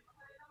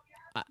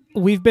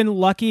 We've been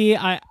lucky.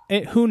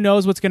 Who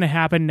knows what's going to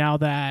happen now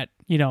that,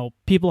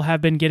 people have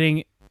been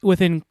getting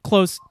within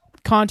close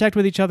contact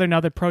with each other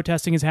now that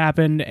protesting has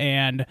happened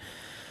and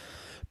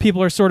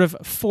people are sort of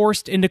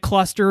forced into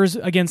clusters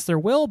against their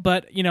will.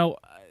 But,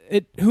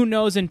 who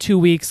knows in 2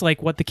 weeks,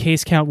 like what the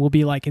case count will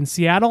be like in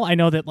Seattle. I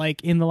know that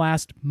like in the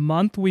last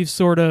month, we've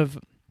sort of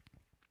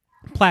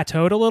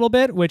plateaued a little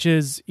bit, which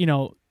is,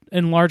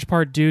 in large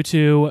part due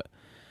to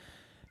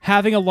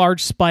having a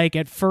large spike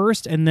at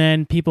first and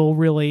then people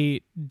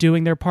really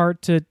doing their part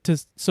to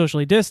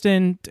socially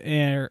distant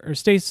or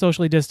stay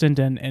socially distant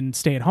and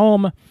stay at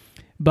home.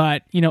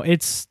 But,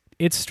 it's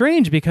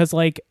strange because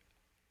like,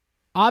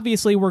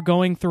 obviously we're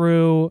going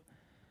through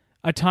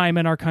a time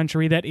in our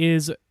country that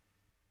is,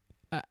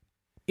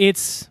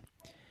 it's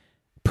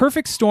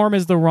perfect storm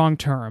is the wrong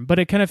term, but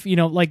it kind of,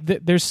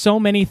 there's so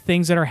many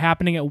things that are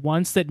happening at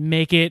once that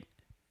make it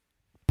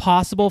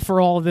possible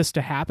for all of this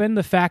to happen.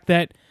 The fact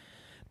that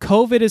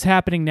COVID is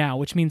happening now,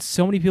 which means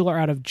so many people are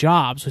out of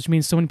jobs, which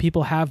means so many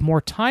people have more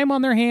time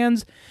on their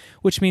hands,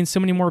 which means so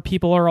many more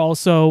people are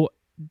also,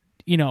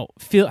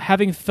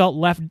 having felt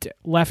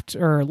left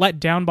or let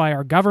down by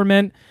our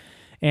government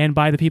and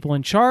by the people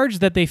in charge,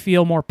 that they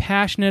feel more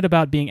passionate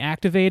about being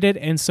activated.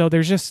 And so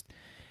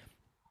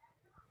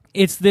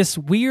it's this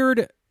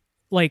weird,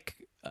 like,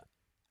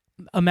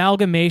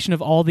 amalgamation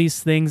of all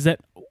these things that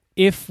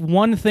if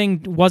one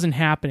thing wasn't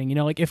happening,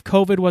 like if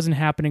COVID wasn't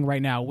happening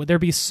right now, would there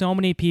be so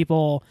many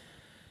people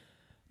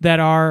that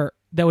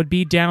would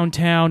be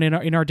downtown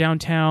in our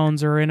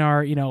downtowns or in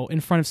our, in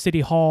front of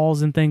city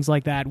halls and things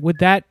like that? Would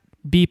that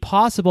be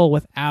possible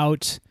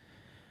without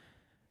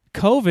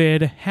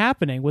COVID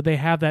happening? Would they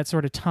have that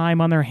sort of time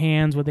on their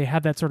hands? Would they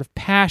have that sort of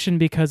passion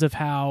because of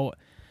how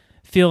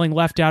feeling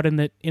left out in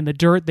the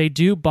dirt they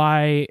do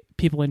by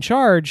people in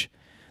charge,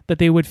 that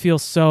they would feel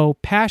so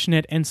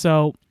passionate? And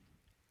so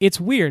it's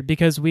weird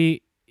because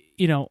we,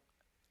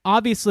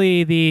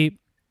 obviously the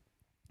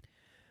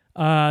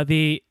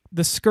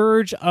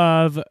scourge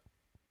of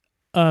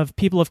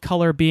people of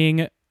color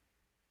being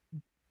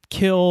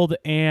killed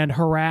and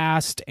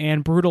harassed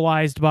and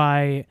brutalized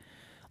by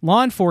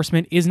law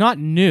enforcement is not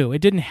new. It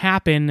didn't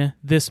happen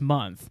this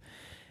month,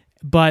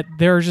 but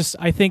there's just,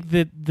 I think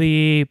that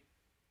the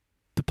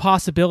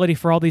possibility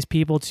for all these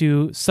people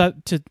to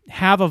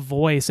have a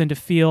voice and to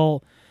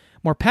feel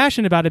more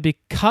passionate about it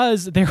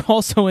because they're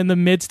also in the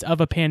midst of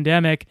a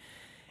pandemic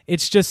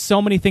it's just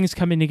so many things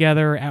coming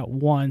together at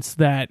once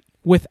that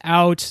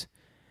without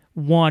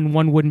one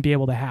wouldn't be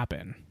able to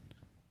happen.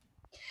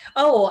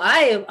 Oh,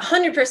 I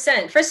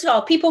 100%. First of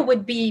all, people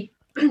would be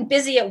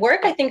busy at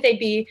work. I think they'd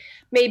be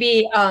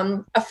maybe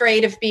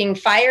afraid of being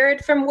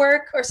fired from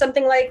work or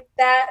something like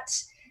that.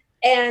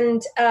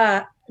 And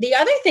the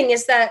other thing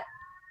is that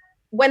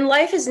when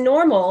life is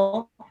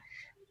normal,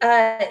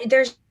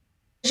 there's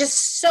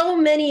just so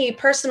many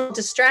personal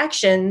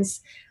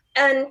distractions.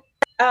 And,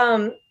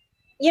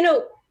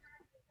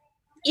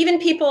 even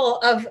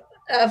people of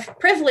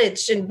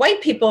privilege and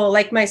white people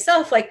like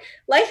myself, like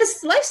life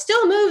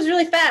still moves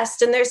really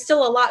fast, and there's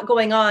still a lot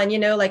going on.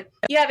 Like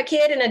you have a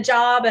kid and a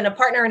job and a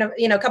partner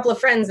and a couple of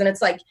friends, and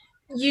it's like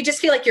you just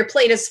feel like your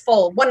plate is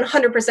full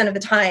 100% of the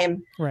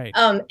time. Right.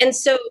 And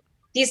so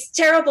these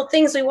terrible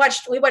things we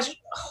watched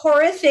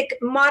horrific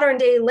modern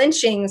day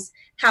lynchings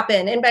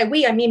happen, and by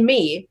we I mean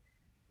me.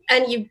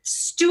 And you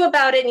stew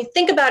about it and you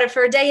think about it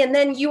for a day, and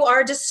then you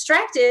are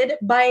distracted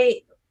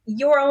by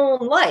your own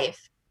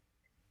life.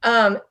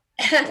 And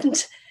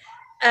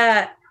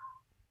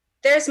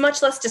there's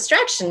much less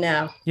distraction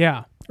now.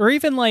 Yeah. Or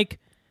even like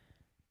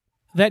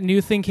that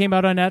new thing came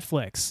out on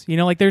Netflix.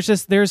 Like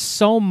there's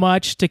so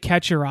much to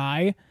catch your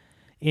eye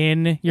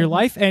in your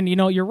life. And,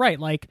 you're right.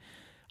 Like,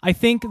 I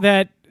think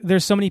that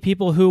there's so many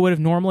people who would have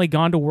normally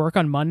gone to work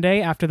on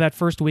Monday after that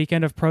first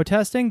weekend of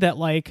protesting that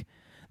like,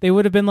 they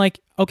would have been like,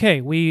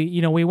 okay, we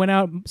went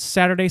out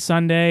Saturday,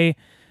 Sunday,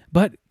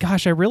 but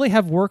gosh, I really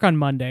have work on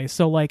Monday.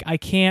 So like, I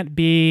can't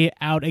be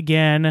out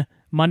again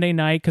Monday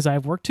night because I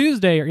have work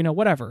Tuesday or,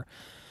 whatever.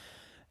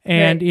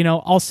 And, right.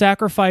 I'll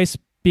sacrifice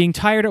being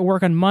tired at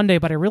work on Monday,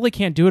 but I really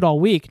can't do it all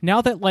week.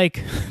 Now that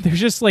like, there's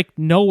just like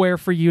nowhere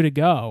for you to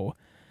go,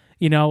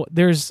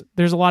 there's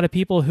a lot of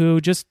people who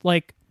just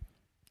like,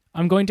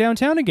 I'm going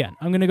downtown again.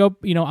 I'm going to go,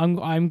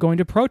 I'm going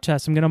to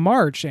protest. I'm going to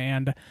march.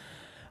 And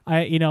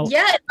I. Yeah.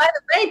 And by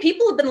the way,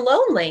 people have been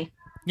lonely.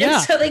 Yeah.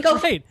 And so they go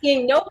right. from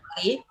being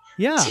nobody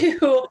yeah.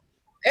 to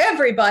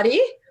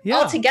everybody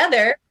all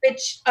together,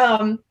 which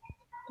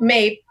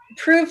may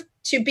prove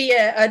to be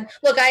a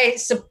look. I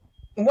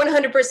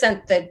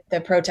 100%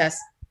 the protest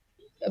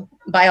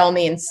by all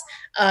means,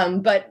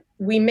 but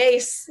we may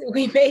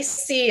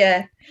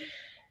see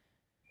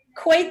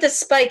quite the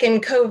spike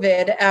in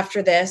COVID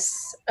after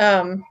this.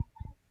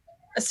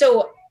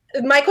 So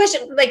my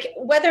question, like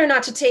whether or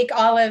not to take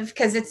Olive,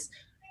 because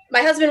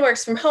my husband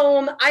works from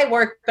home, I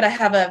work, but I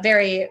have a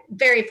very,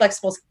 very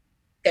flexible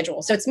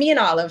schedule. So it's me and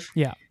Olive.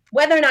 Yeah.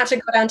 Whether or not to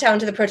go downtown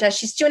to the protest,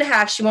 she's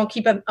 2.5. She won't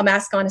keep a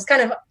mask on. It's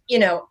kind of,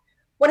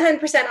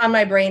 100% on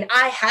my brain.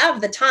 I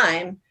have the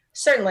time,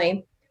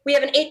 certainly. We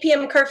have an 8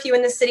 p.m. curfew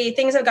in the city.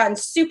 Things have gotten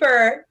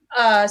super,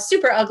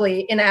 super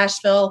ugly in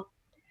Asheville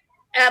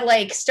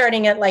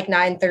starting at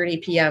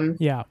 9:30 p.m.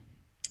 Yeah.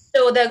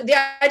 So the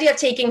idea of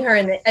taking her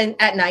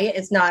at night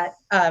is not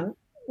a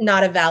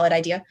valid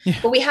idea. Yeah.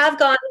 But we have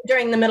gone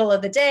during the middle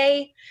of the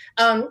day,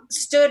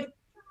 stood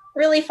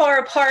really far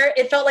apart.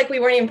 It felt like we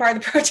weren't even part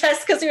of the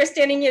protest because we were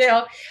standing,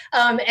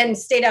 and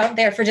stayed out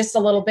there for just a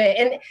little bit.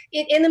 And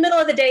in the middle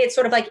of the day, it's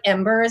sort of like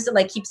embers.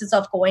 It keeps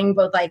itself going,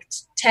 both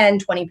 10,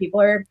 20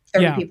 people or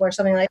 30 people or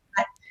something like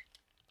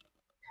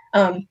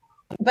that.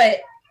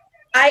 But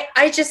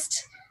I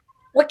just,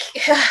 what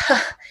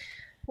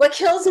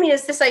kills me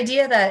is this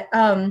idea that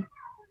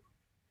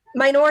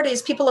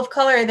minorities, people of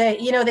color, that,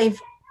 they've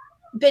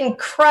been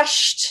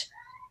crushed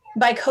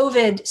by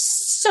COVID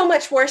so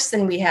much worse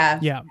than we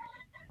have. Yeah.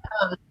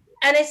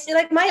 And it's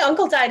like my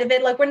uncle died of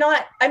it. It's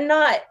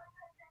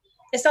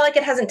not like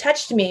it hasn't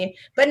touched me,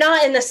 but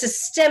not in the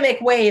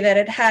systemic way that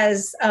it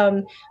has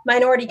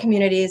minority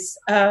communities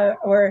I'm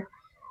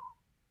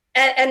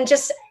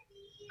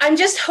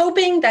just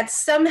hoping that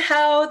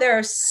somehow there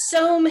are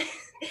so many,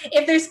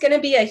 if there's going to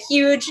be a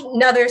huge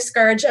another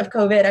scourge of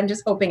COVID, I'm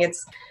just hoping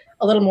it's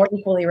a little more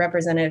equally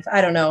representative.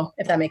 I don't know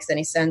if that makes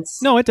any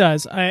sense. No, it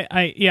does.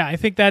 I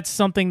think that's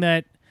something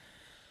that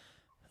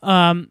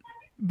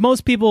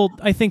most people,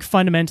 I think,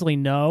 fundamentally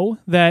know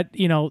that,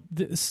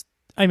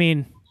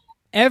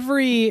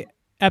 every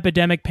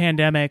epidemic,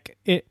 pandemic,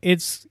 it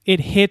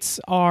hits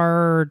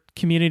our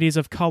communities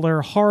of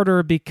color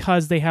harder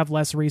because they have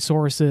less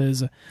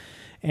resources.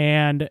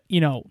 And,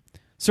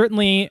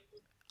 certainly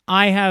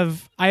I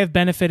have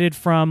benefited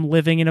from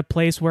living in a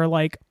place where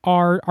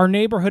our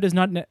neighborhood is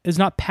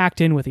not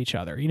packed in with each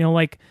other.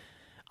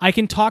 I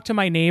can talk to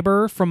my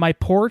neighbor from my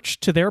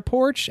porch to their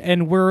porch,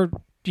 and we're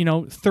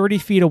 30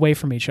 feet away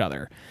from each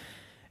other.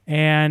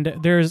 And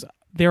there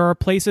are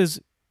places,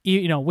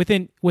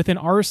 within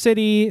our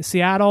city,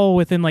 Seattle,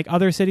 within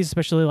other cities,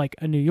 especially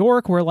New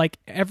York, where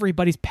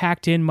everybody's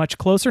packed in much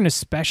closer, and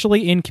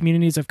especially in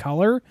communities of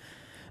color,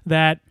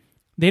 that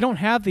they don't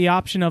have the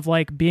option of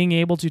being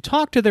able to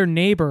talk to their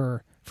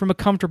neighbor from a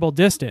comfortable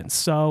distance.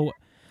 So,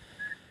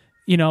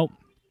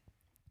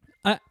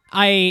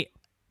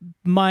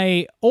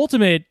 my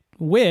ultimate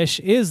wish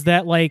is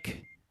that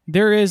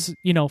there is,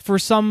 for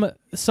some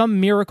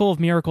miracle of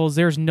miracles,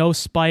 there's no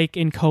spike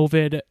in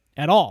COVID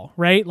at all,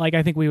 right?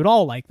 I think we would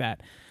all like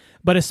that.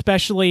 But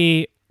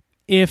especially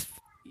if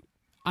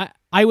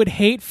I would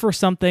hate for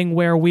something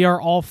where we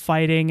are all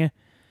fighting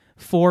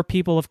for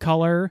people of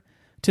color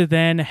to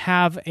then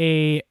have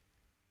if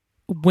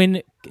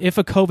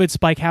a COVID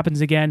spike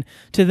happens again,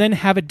 to then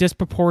have it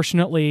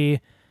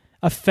disproportionately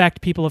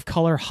affect people of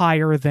color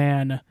higher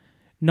than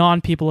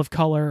non-people of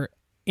color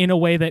in a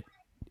way that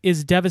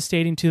is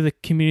devastating to the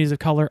communities of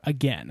color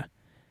again.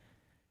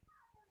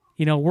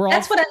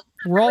 That's what I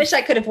wish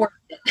I could have worked.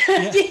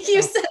 Yeah.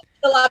 You said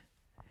a lot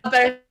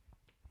better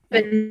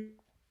than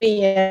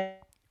me.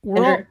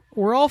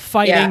 We're all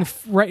fighting,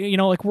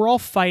 right? We're all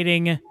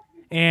fighting,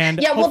 and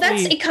well,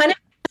 that's it. Kind of.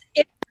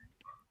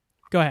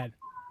 Go ahead.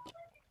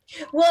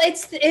 Well,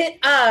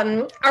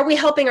 are we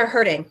helping or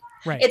hurting?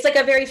 Right. It's like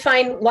a very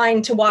fine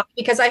line to walk,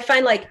 because I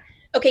find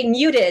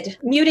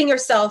muting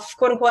yourself,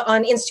 quote unquote,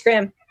 on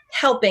Instagram,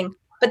 helping,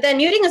 but then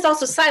muting is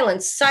also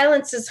silence.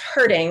 Silence is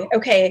hurting.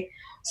 Okay.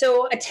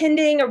 So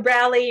attending a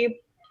rally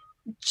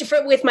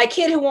with my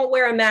kid who won't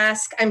wear a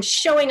mask, I'm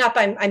showing up,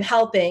 I'm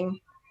helping.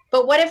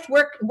 But what if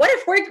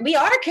we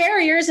are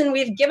carriers and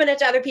we've given it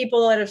to other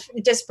people and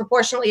it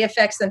disproportionately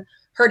affects them,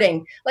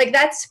 hurting? Like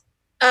that's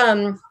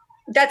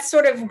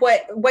sort of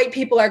what white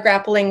people are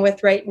grappling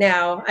with right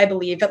now, I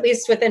believe, at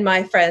least within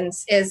my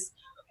friends, is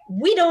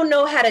we don't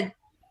know how to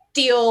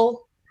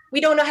deal. We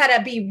don't know how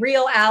to be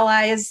real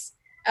allies.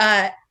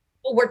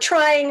 We're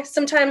trying.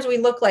 Sometimes we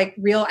look like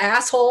real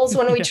assholes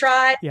when we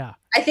try. Yeah.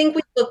 I think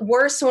we look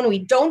worse when we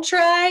don't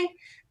try.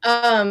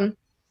 I'm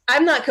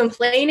not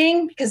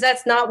complaining, because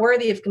that's not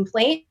worthy of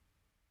complaint.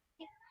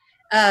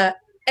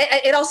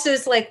 It also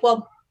is like,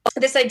 well,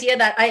 this idea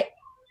that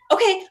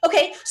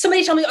okay,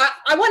 somebody tell me,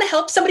 I want to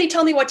help. Somebody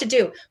tell me what to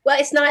do. Well,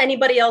 it's not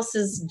anybody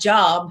else's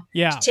job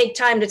to take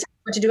time to tell me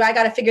what to do. I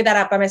got to figure that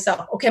out by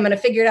myself. Okay, I'm going to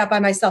figure it out by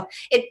myself.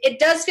 It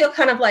does feel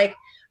kind of like,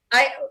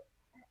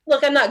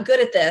 I'm not good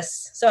at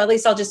this, so at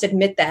least I'll just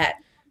admit that.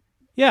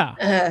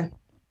 Yeah.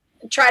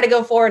 Try to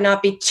go forward and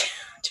not be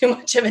too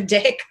much of a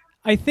dick.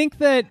 I think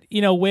that,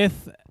 you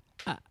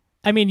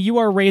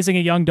are raising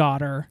a young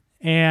daughter,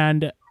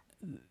 and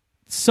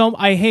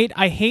I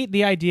hate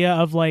the idea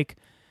of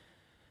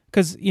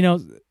because,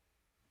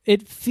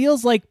 it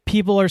feels like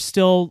people are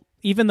still,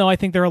 even though I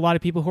think there are a lot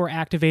of people who are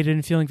activated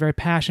and feeling very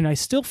passionate, I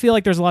still feel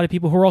like there's a lot of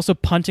people who are also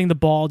punting the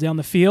ball down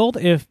the field,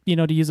 if,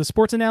 to use a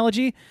sports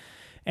analogy.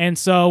 And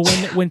so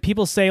when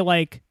people say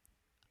the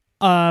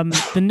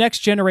next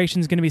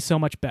generation is going to be so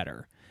much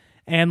better,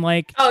 and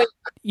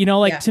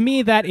to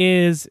me, that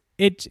is,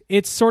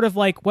 it's sort of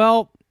like,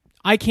 well,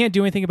 I can't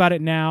do anything about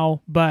it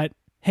now, but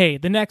hey,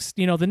 the next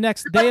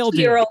they'll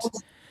do it.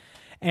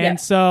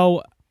 And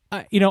so,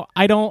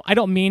 I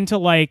don't mean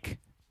to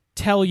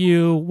tell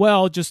you,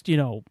 well, just,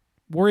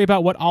 worry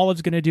about what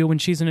Olive's going to do when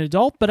she's an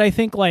adult. But I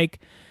think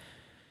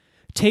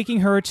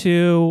taking her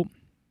to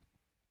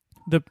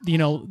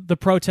the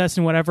protest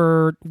in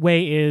whatever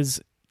way is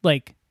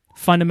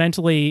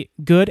fundamentally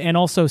good and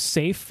also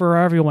safe for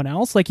everyone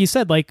else. Like you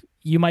said,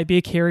 you might be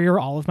a carrier,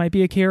 Olive might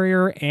be a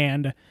carrier,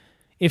 and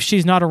if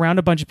she's not around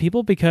a bunch of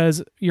people,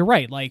 because you're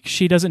right,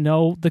 she doesn't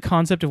know the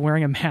concept of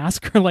wearing a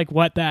mask or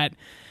what that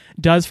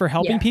does for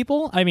helping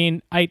people. I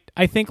mean, I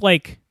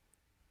think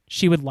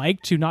she would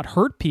like to not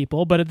hurt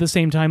people, but at the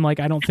same time, I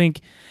don't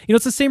think,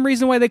 it's the same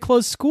reason why they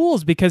close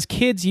schools, because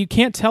kids, you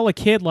can't tell a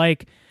kid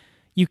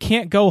you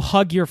can't go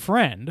hug your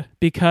friend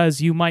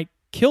because you might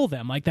kill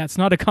them. That's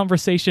not a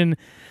conversation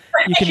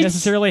you can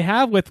necessarily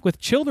have with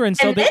children.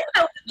 So then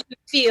how would you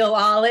feel,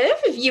 Olive,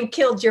 if you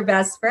killed your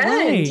best friend?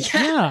 Right,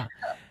 yeah.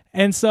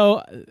 And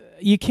so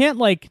you can't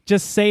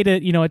just say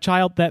to, a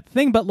child that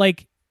thing, but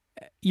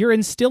you're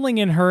instilling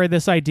in her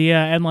this idea.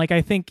 And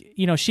I think,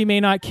 she may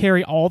not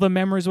carry all the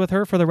memories with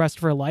her for the rest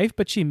of her life,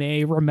 but she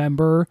may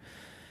remember,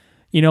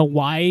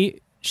 why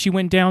she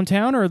went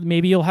downtown, or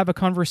maybe you'll have a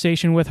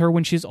conversation with her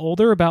when she's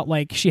older about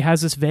she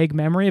has this vague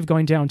memory of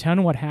going downtown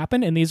and what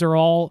happened. And these are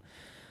all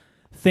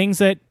things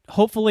that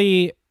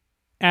hopefully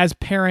as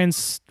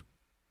parents,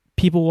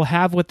 people will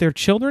have with their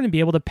children and be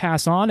able to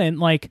pass on.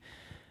 And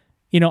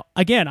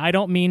again, I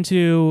don't mean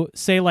to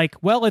say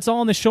well, it's all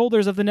on the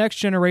shoulders of the next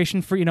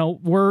generation for,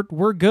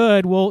 we're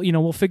good.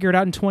 We'll figure it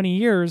out in 20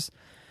 years.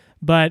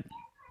 But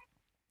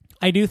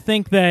I do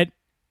think that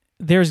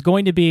there's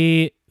going to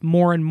be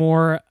more and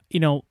more,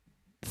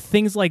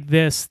 things like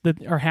this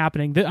that are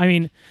happening. I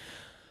mean,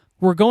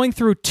 we're going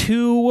through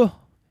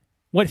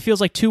what feels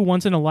like two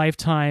once in a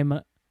lifetime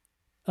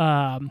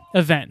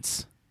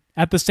events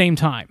at the same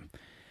time.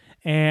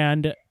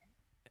 And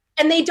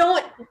they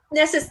don't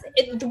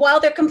necessarily, while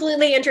they're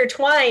completely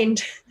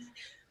intertwined,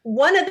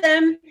 one of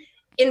them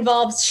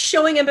involves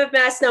showing up at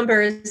mass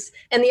numbers,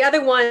 and the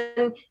other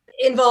one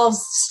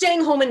involves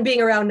staying home and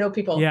being around no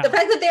people. Yeah. The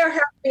fact that they are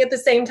happening at the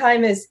same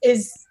time is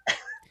it's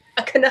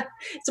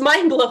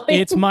mind blowing.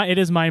 It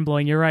is mind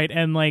blowing. You're right,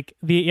 and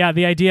the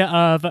idea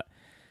of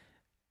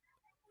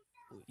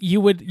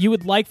you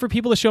would like for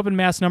people to show up in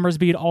mass numbers,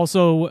 but you'd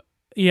also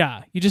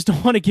you just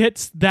don't want to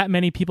get that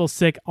many people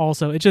sick.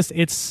 Also, it's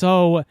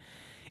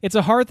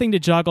a hard thing to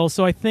juggle.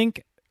 So I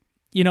think,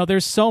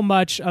 there's so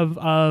much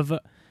of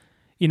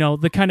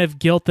the kind of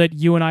guilt that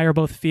you and I are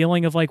both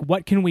feeling of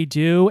what can we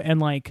do?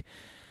 And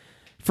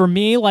for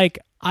me, like,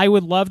 I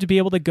would love to be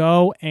able to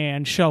go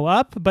and show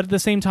up, but at the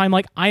same time,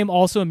 like, I am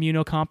also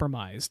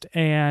immunocompromised.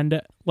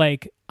 And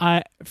like,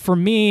 for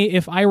me,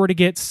 if I were to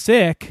get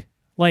sick,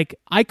 like,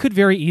 I could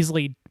very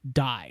easily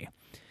die.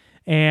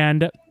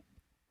 And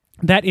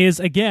that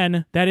is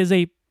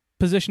a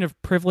position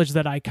of privilege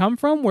that I come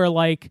from, where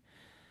like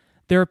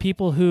there are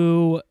people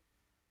who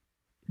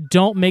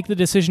don't make the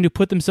decision to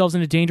put themselves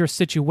in a dangerous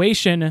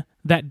situation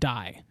that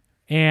die.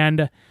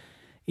 And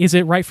is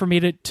it right for me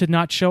to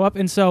not show up?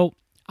 And so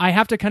I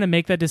have to kind of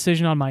make that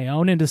decision on my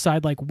own and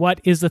decide, like,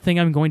 what is the thing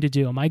I'm going to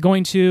do? Am I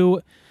going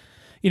to,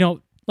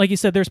 like you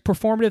said, there's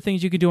performative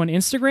things you can do on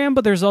Instagram,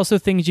 but there's also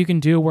things you can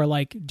do where,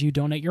 like, do you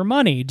donate your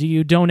money? Do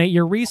you donate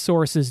your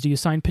resources? Do you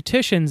sign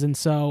petitions? And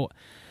so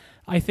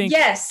I think...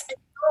 Yes.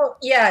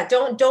 I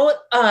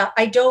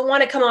don't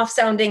want to come off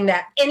sounding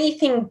that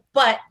anything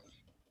but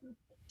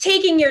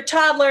taking your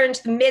toddler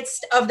into the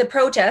midst of the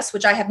protest,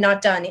 which I have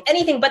not done.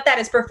 Anything but that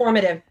is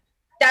performative.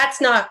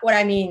 That's not what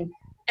I mean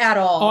at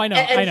all. Oh, I know.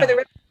 And for the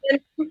rest of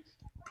them,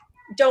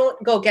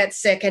 don't go get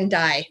sick and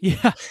die.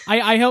 Yeah,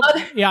 I hope.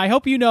 I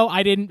hope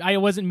I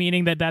wasn't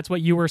meaning that. That's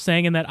what you were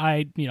saying, and that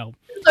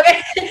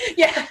Okay.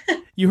 Yeah.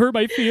 You hurt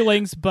my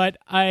feelings, but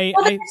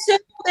there's so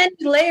many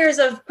layers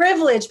of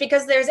privilege,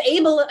 because there's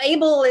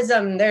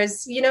ableism.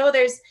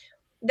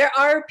 There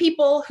are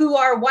people who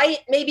are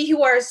white, maybe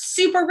who are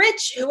super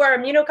rich, who are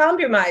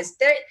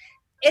immunocompromised.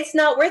 It's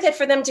not worth it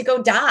for them to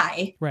go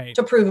die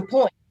to prove a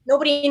point.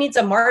 Nobody needs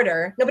a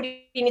martyr.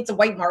 Nobody needs a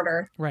white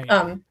martyr. Right.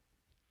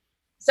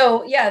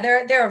 So yeah,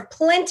 there are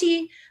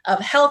plenty of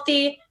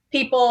healthy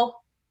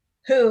people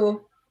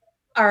who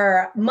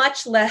are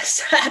much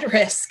less at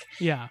risk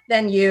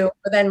than you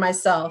or than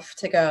myself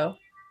to go.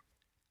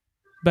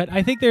 But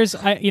I think there's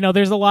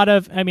a lot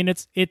of,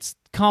 it's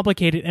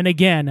complicated. And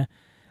again,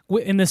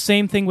 in the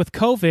same thing with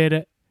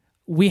COVID,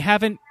 we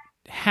haven't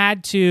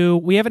had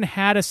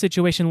a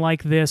situation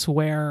like this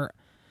where,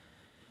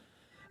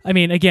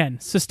 again,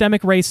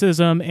 systemic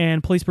racism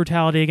and police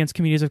brutality against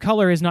communities of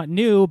color is not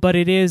new, but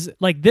it is,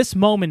 like, this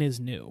moment is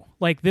new.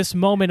 Like, this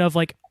moment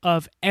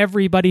of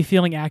everybody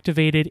feeling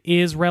activated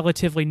is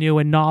relatively new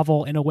and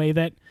novel in a way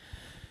that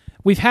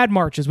we've had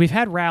marches, we've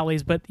had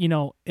rallies, but,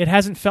 it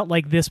hasn't felt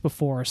like this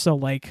before. So,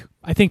 like,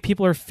 I think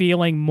people are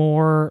feeling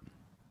more,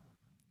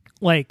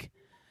 like,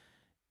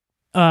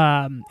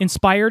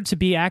 inspired to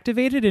be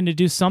activated and to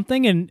do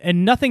something,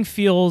 and nothing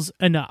feels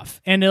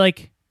enough. And,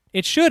 like,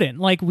 it shouldn't.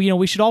 Like,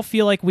 we should all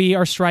feel like we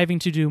are striving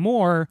to do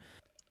more.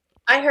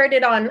 I heard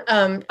it on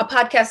a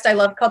podcast I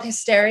love called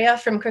Hysteria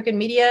from Crooked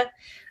Media.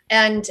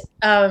 And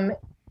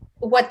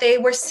what they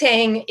were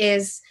saying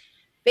is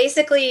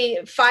basically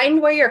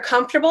find where you're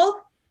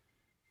comfortable,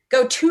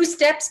 go 2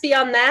 steps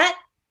beyond that.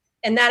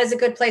 And that is a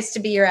good place to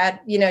be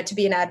to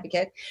be an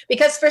advocate.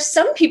 Because for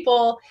some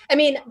people,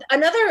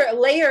 another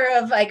layer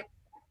of, like,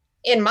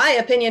 in my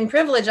opinion,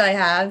 privilege I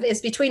have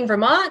is between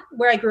Vermont,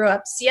 where I grew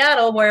up,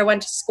 Seattle, where I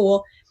went to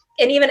school,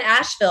 and even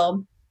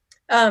Asheville,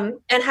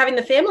 and having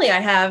the family I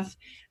have.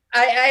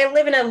 I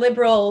live in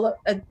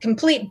a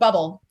complete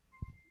bubble,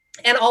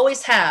 and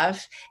always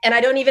have. And I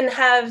don't even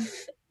have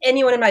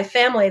anyone in my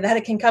family that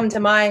it can come to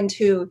mind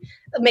who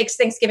makes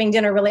Thanksgiving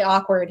dinner really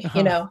awkward,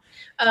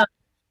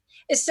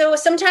 So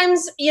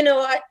sometimes,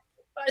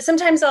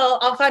 sometimes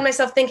I'll find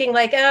myself thinking,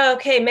 like, oh,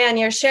 okay, man,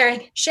 you're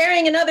sharing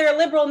another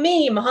liberal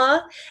meme,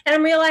 huh? And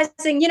I'm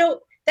realizing,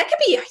 that could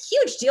be a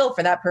huge deal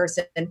for that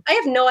person. I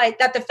have no idea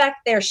that the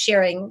fact they're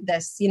sharing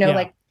this,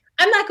 like,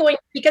 I'm not going,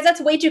 because that's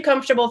way too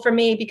comfortable for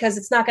me, because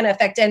it's not going to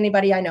affect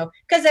anybody I know,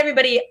 because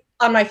everybody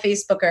on my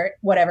Facebook or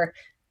whatever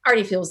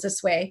already feels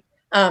this way.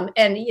 And,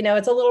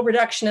 it's a little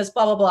reductionist,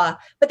 blah, blah, blah.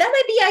 But that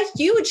might be a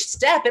huge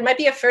step. It might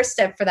be a first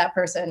step for that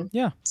person.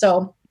 Yeah.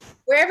 So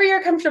wherever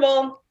you're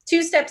comfortable,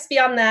 2 steps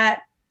beyond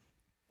that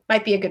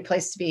might be a good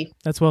place to be.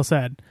 That's well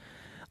said.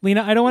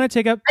 Lena, I don't want to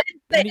take up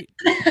any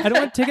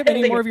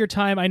more of your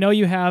time. I know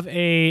you have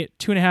a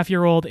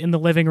 2.5-year-old in the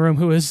living room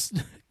who is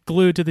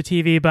glued to the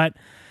TV, but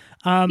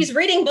she's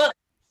reading books.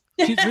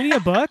 She's reading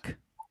a book?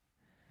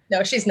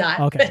 No, she's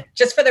not. Okay.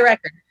 Just for the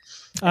record.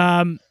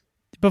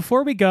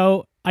 Before we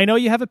go, I know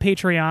you have a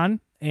Patreon,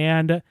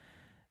 and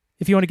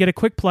if you want to get a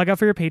quick plug out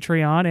for your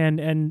Patreon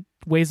and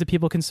ways that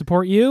people can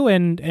support you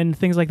and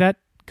things like that,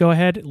 go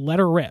ahead, let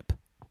her rip.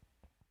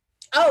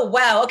 Oh,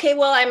 wow. Okay,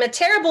 well, I'm a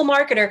terrible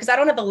marketer because I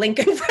don't have a link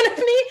in front of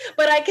me,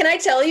 but can I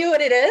tell you what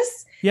it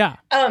is? Yeah.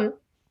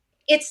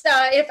 It's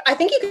if I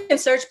think you can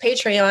search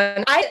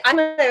Patreon. I'm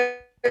a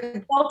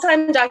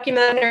full-time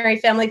documentary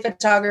family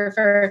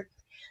photographer,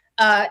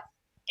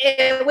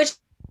 which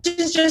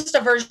is just a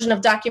version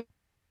of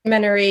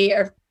documentary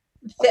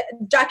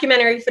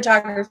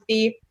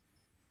photography,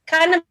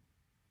 kind of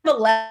a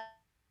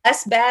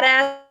less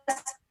badass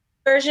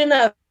version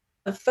of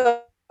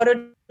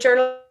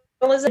photojournalism.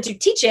 To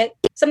teach it,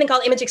 something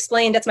called Image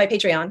Explained. That's my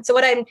Patreon. So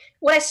what I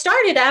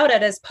started out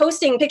at is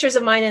posting pictures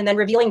of mine and then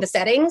revealing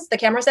the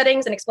camera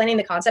settings, and explaining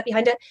the concept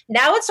behind it.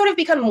 Now it's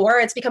become more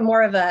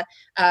of a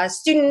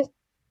student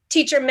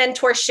teacher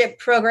mentorship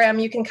program.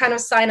 You can kind of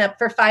sign up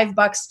for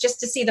 $5 just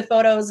to see the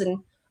photos and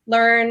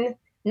learn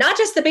not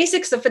just the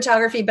basics of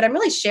photography, but I'm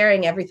really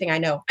sharing everything I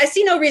know. I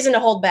see no reason to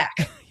hold back.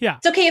 Yeah.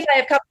 It's okay if I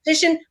have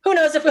competition. Who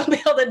knows if we'll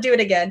be able to do it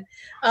again.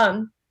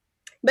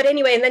 But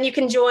anyway, and then you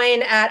can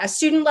join at a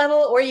student level,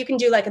 or you can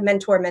do like a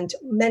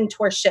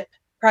mentorship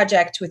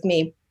project with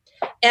me.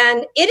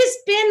 And it has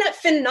been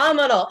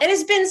phenomenal. It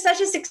has been such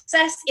a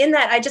success in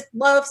that I just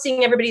love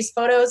seeing everybody's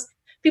photos.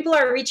 People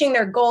are reaching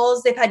their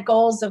goals. They've had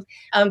goals of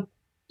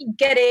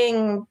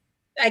getting,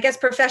 I guess,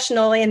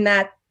 professional in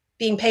that,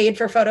 being paid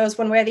for photos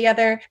one way or the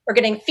other, or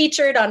getting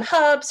featured on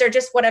hubs or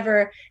just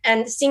whatever.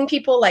 And seeing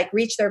people like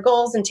reach their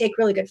goals and take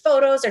really good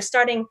photos, or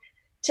starting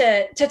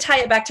to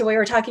tie it back to what we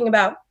were talking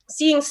about,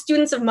 seeing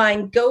students of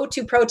mine go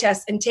to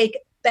protests and take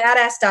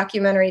badass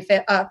documentary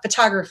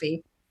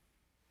photography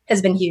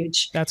has been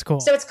huge. That's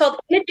cool. So it's called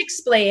Image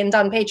Explained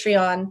on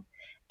Patreon.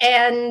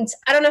 And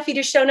I don't know if you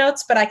do show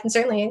notes, but I can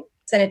certainly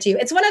send it to you.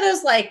 It's one of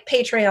those like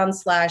Patreon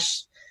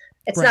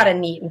 / it's not a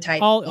neat and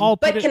tight.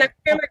 But can I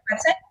share my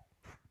website?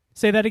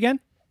 Say that again?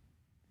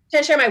 Can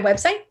I share my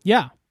website?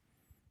 Yeah.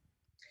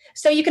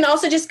 So you can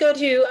also just go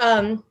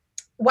to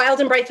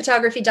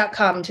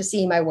wildandbrightphotography.com to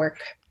see my work.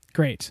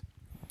 Great.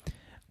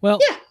 Well,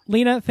 yeah.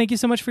 Lena, thank you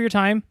so much for your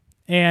time.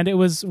 And it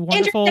was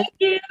wonderful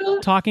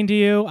talking to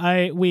you.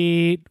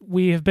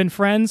 We have been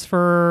friends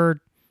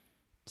for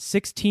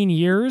 16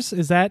 years.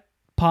 Is that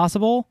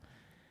possible?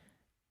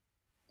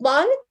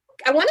 Long?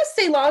 I want to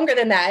say longer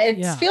than that.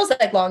 It feels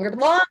like longer.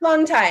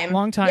 Long time.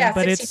 Long time. Yeah,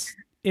 but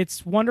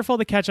it's wonderful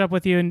to catch up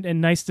with you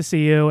and nice to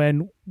see you.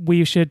 And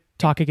we should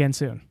talk again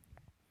soon.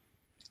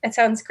 That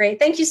sounds great.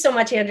 Thank you so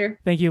much, Andrew.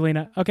 Thank you,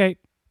 Lena. Okay.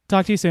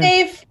 Talk to you soon.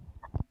 Dave.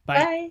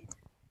 Bye. Bye.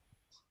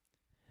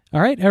 All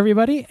right,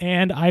 everybody.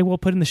 And I will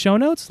put in the show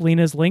notes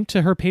Lena's link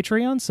to her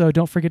Patreon. So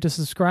don't forget to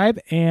subscribe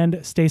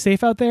and stay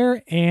safe out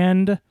there,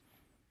 and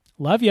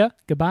love ya.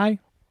 Goodbye.